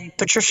Twitter, and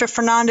Patricia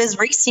Fernandez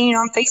Racing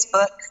on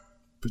Facebook.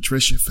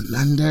 Patricia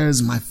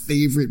Fernandez,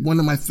 one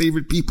of my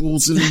favorite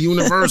peoples in the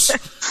universe.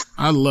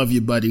 I love you,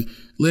 buddy.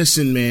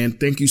 Listen, man,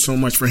 thank you so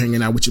much for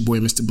hanging out with your boy,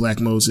 Mr. Black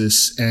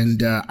Moses.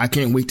 And I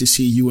can't wait to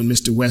see you and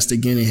Mr. West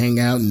again and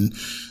hang out and,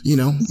 you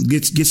know,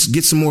 get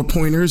some more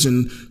pointers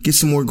and get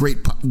some more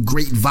great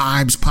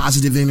vibes,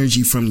 positive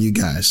energy from you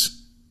guys.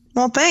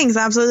 Well, thanks.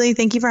 Absolutely.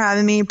 Thank you for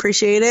having me.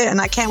 Appreciate it. And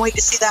I can't wait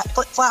to see that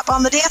flip-flop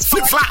on the dance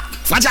floor.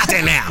 Flip-flop. Watch out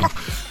there now.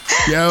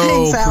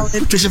 Yo, thanks,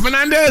 Patricia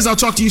Fernandez, I'll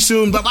talk to you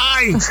soon.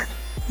 Bye-bye.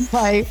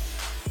 Bye.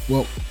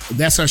 Well,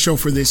 that's our show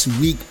for this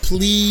week.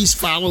 Please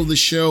follow the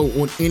show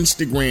on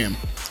Instagram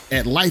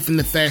at Life in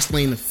the Fast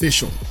Lane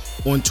Official,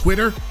 on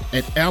Twitter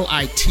at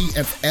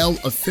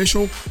LITFL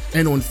Official,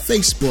 and on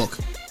Facebook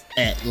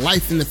at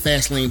Life in the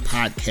Fast Lane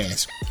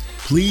Podcast.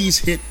 Please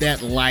hit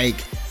that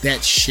like,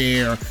 that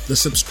share, the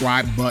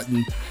subscribe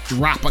button,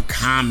 drop a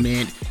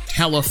comment,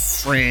 tell a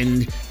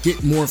friend,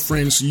 get more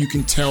friends so you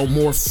can tell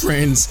more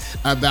friends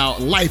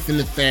about Life in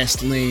the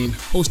Fast Lane,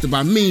 hosted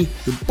by me,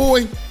 the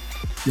boy,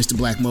 Mr.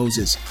 Black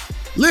Moses.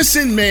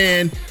 Listen,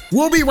 man,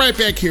 we'll be right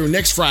back here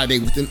next Friday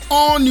with an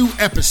all-new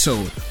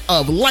episode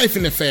of Life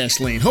in the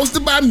Fast Lane,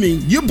 hosted by me,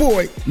 your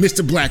boy,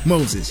 Mr. Black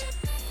Moses.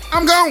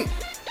 I'm gone.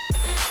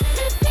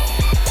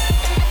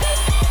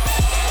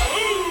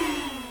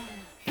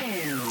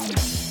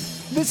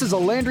 This is a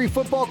Landry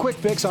Football Quick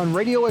Fix on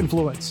Radio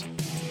Influence.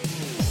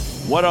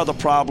 What are the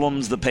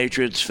problems the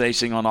Patriots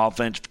facing on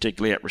offense,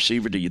 particularly at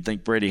receiver? Do you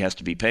think Brady has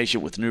to be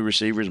patient with new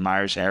receivers,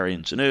 Myers, Harry,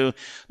 and Sanu?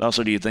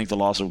 Also, do you think the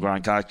loss of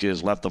Gronkowski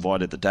has left the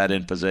void at the tight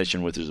end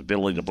position with his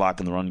ability to block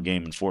in the run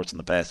game and force in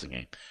the passing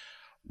game?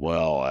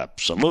 Well,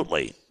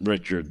 absolutely,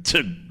 Richard.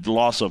 The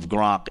loss of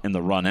Gronk in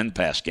the run and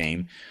pass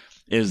game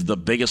is the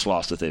biggest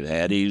loss that they've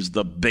had. He's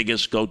the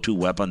biggest go-to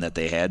weapon that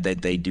they had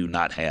that they do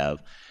not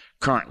have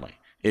currently.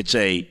 It's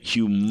a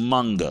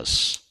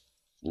humongous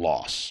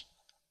loss.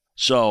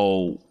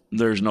 So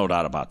there's no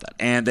doubt about that.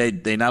 And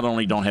they not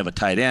only don't have a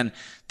tight end,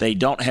 they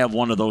don't have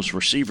one of those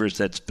receivers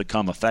that's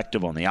become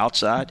effective on the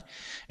outside.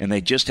 And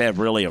they just have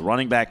really a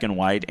running back in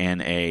White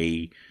and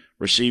a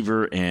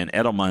receiver in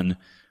Edelman.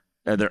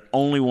 They're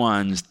only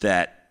ones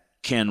that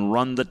can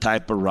run the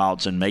type of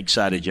routes and make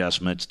side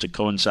adjustments to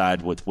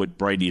coincide with what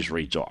Brady's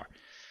reads are.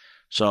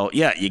 So,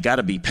 yeah, you got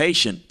to be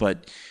patient,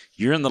 but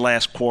you're in the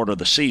last quarter of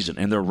the season,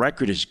 and their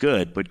record is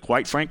good, but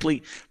quite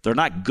frankly, they're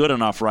not good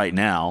enough right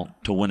now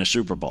to win a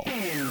Super Bowl.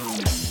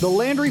 The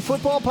Landry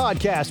Football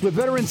Podcast with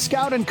veteran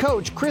scout and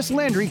coach Chris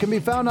Landry can be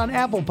found on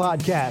Apple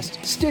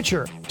Podcasts,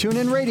 Stitcher,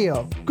 TuneIn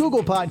Radio,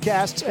 Google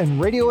Podcasts,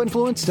 and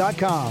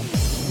RadioInfluence.com.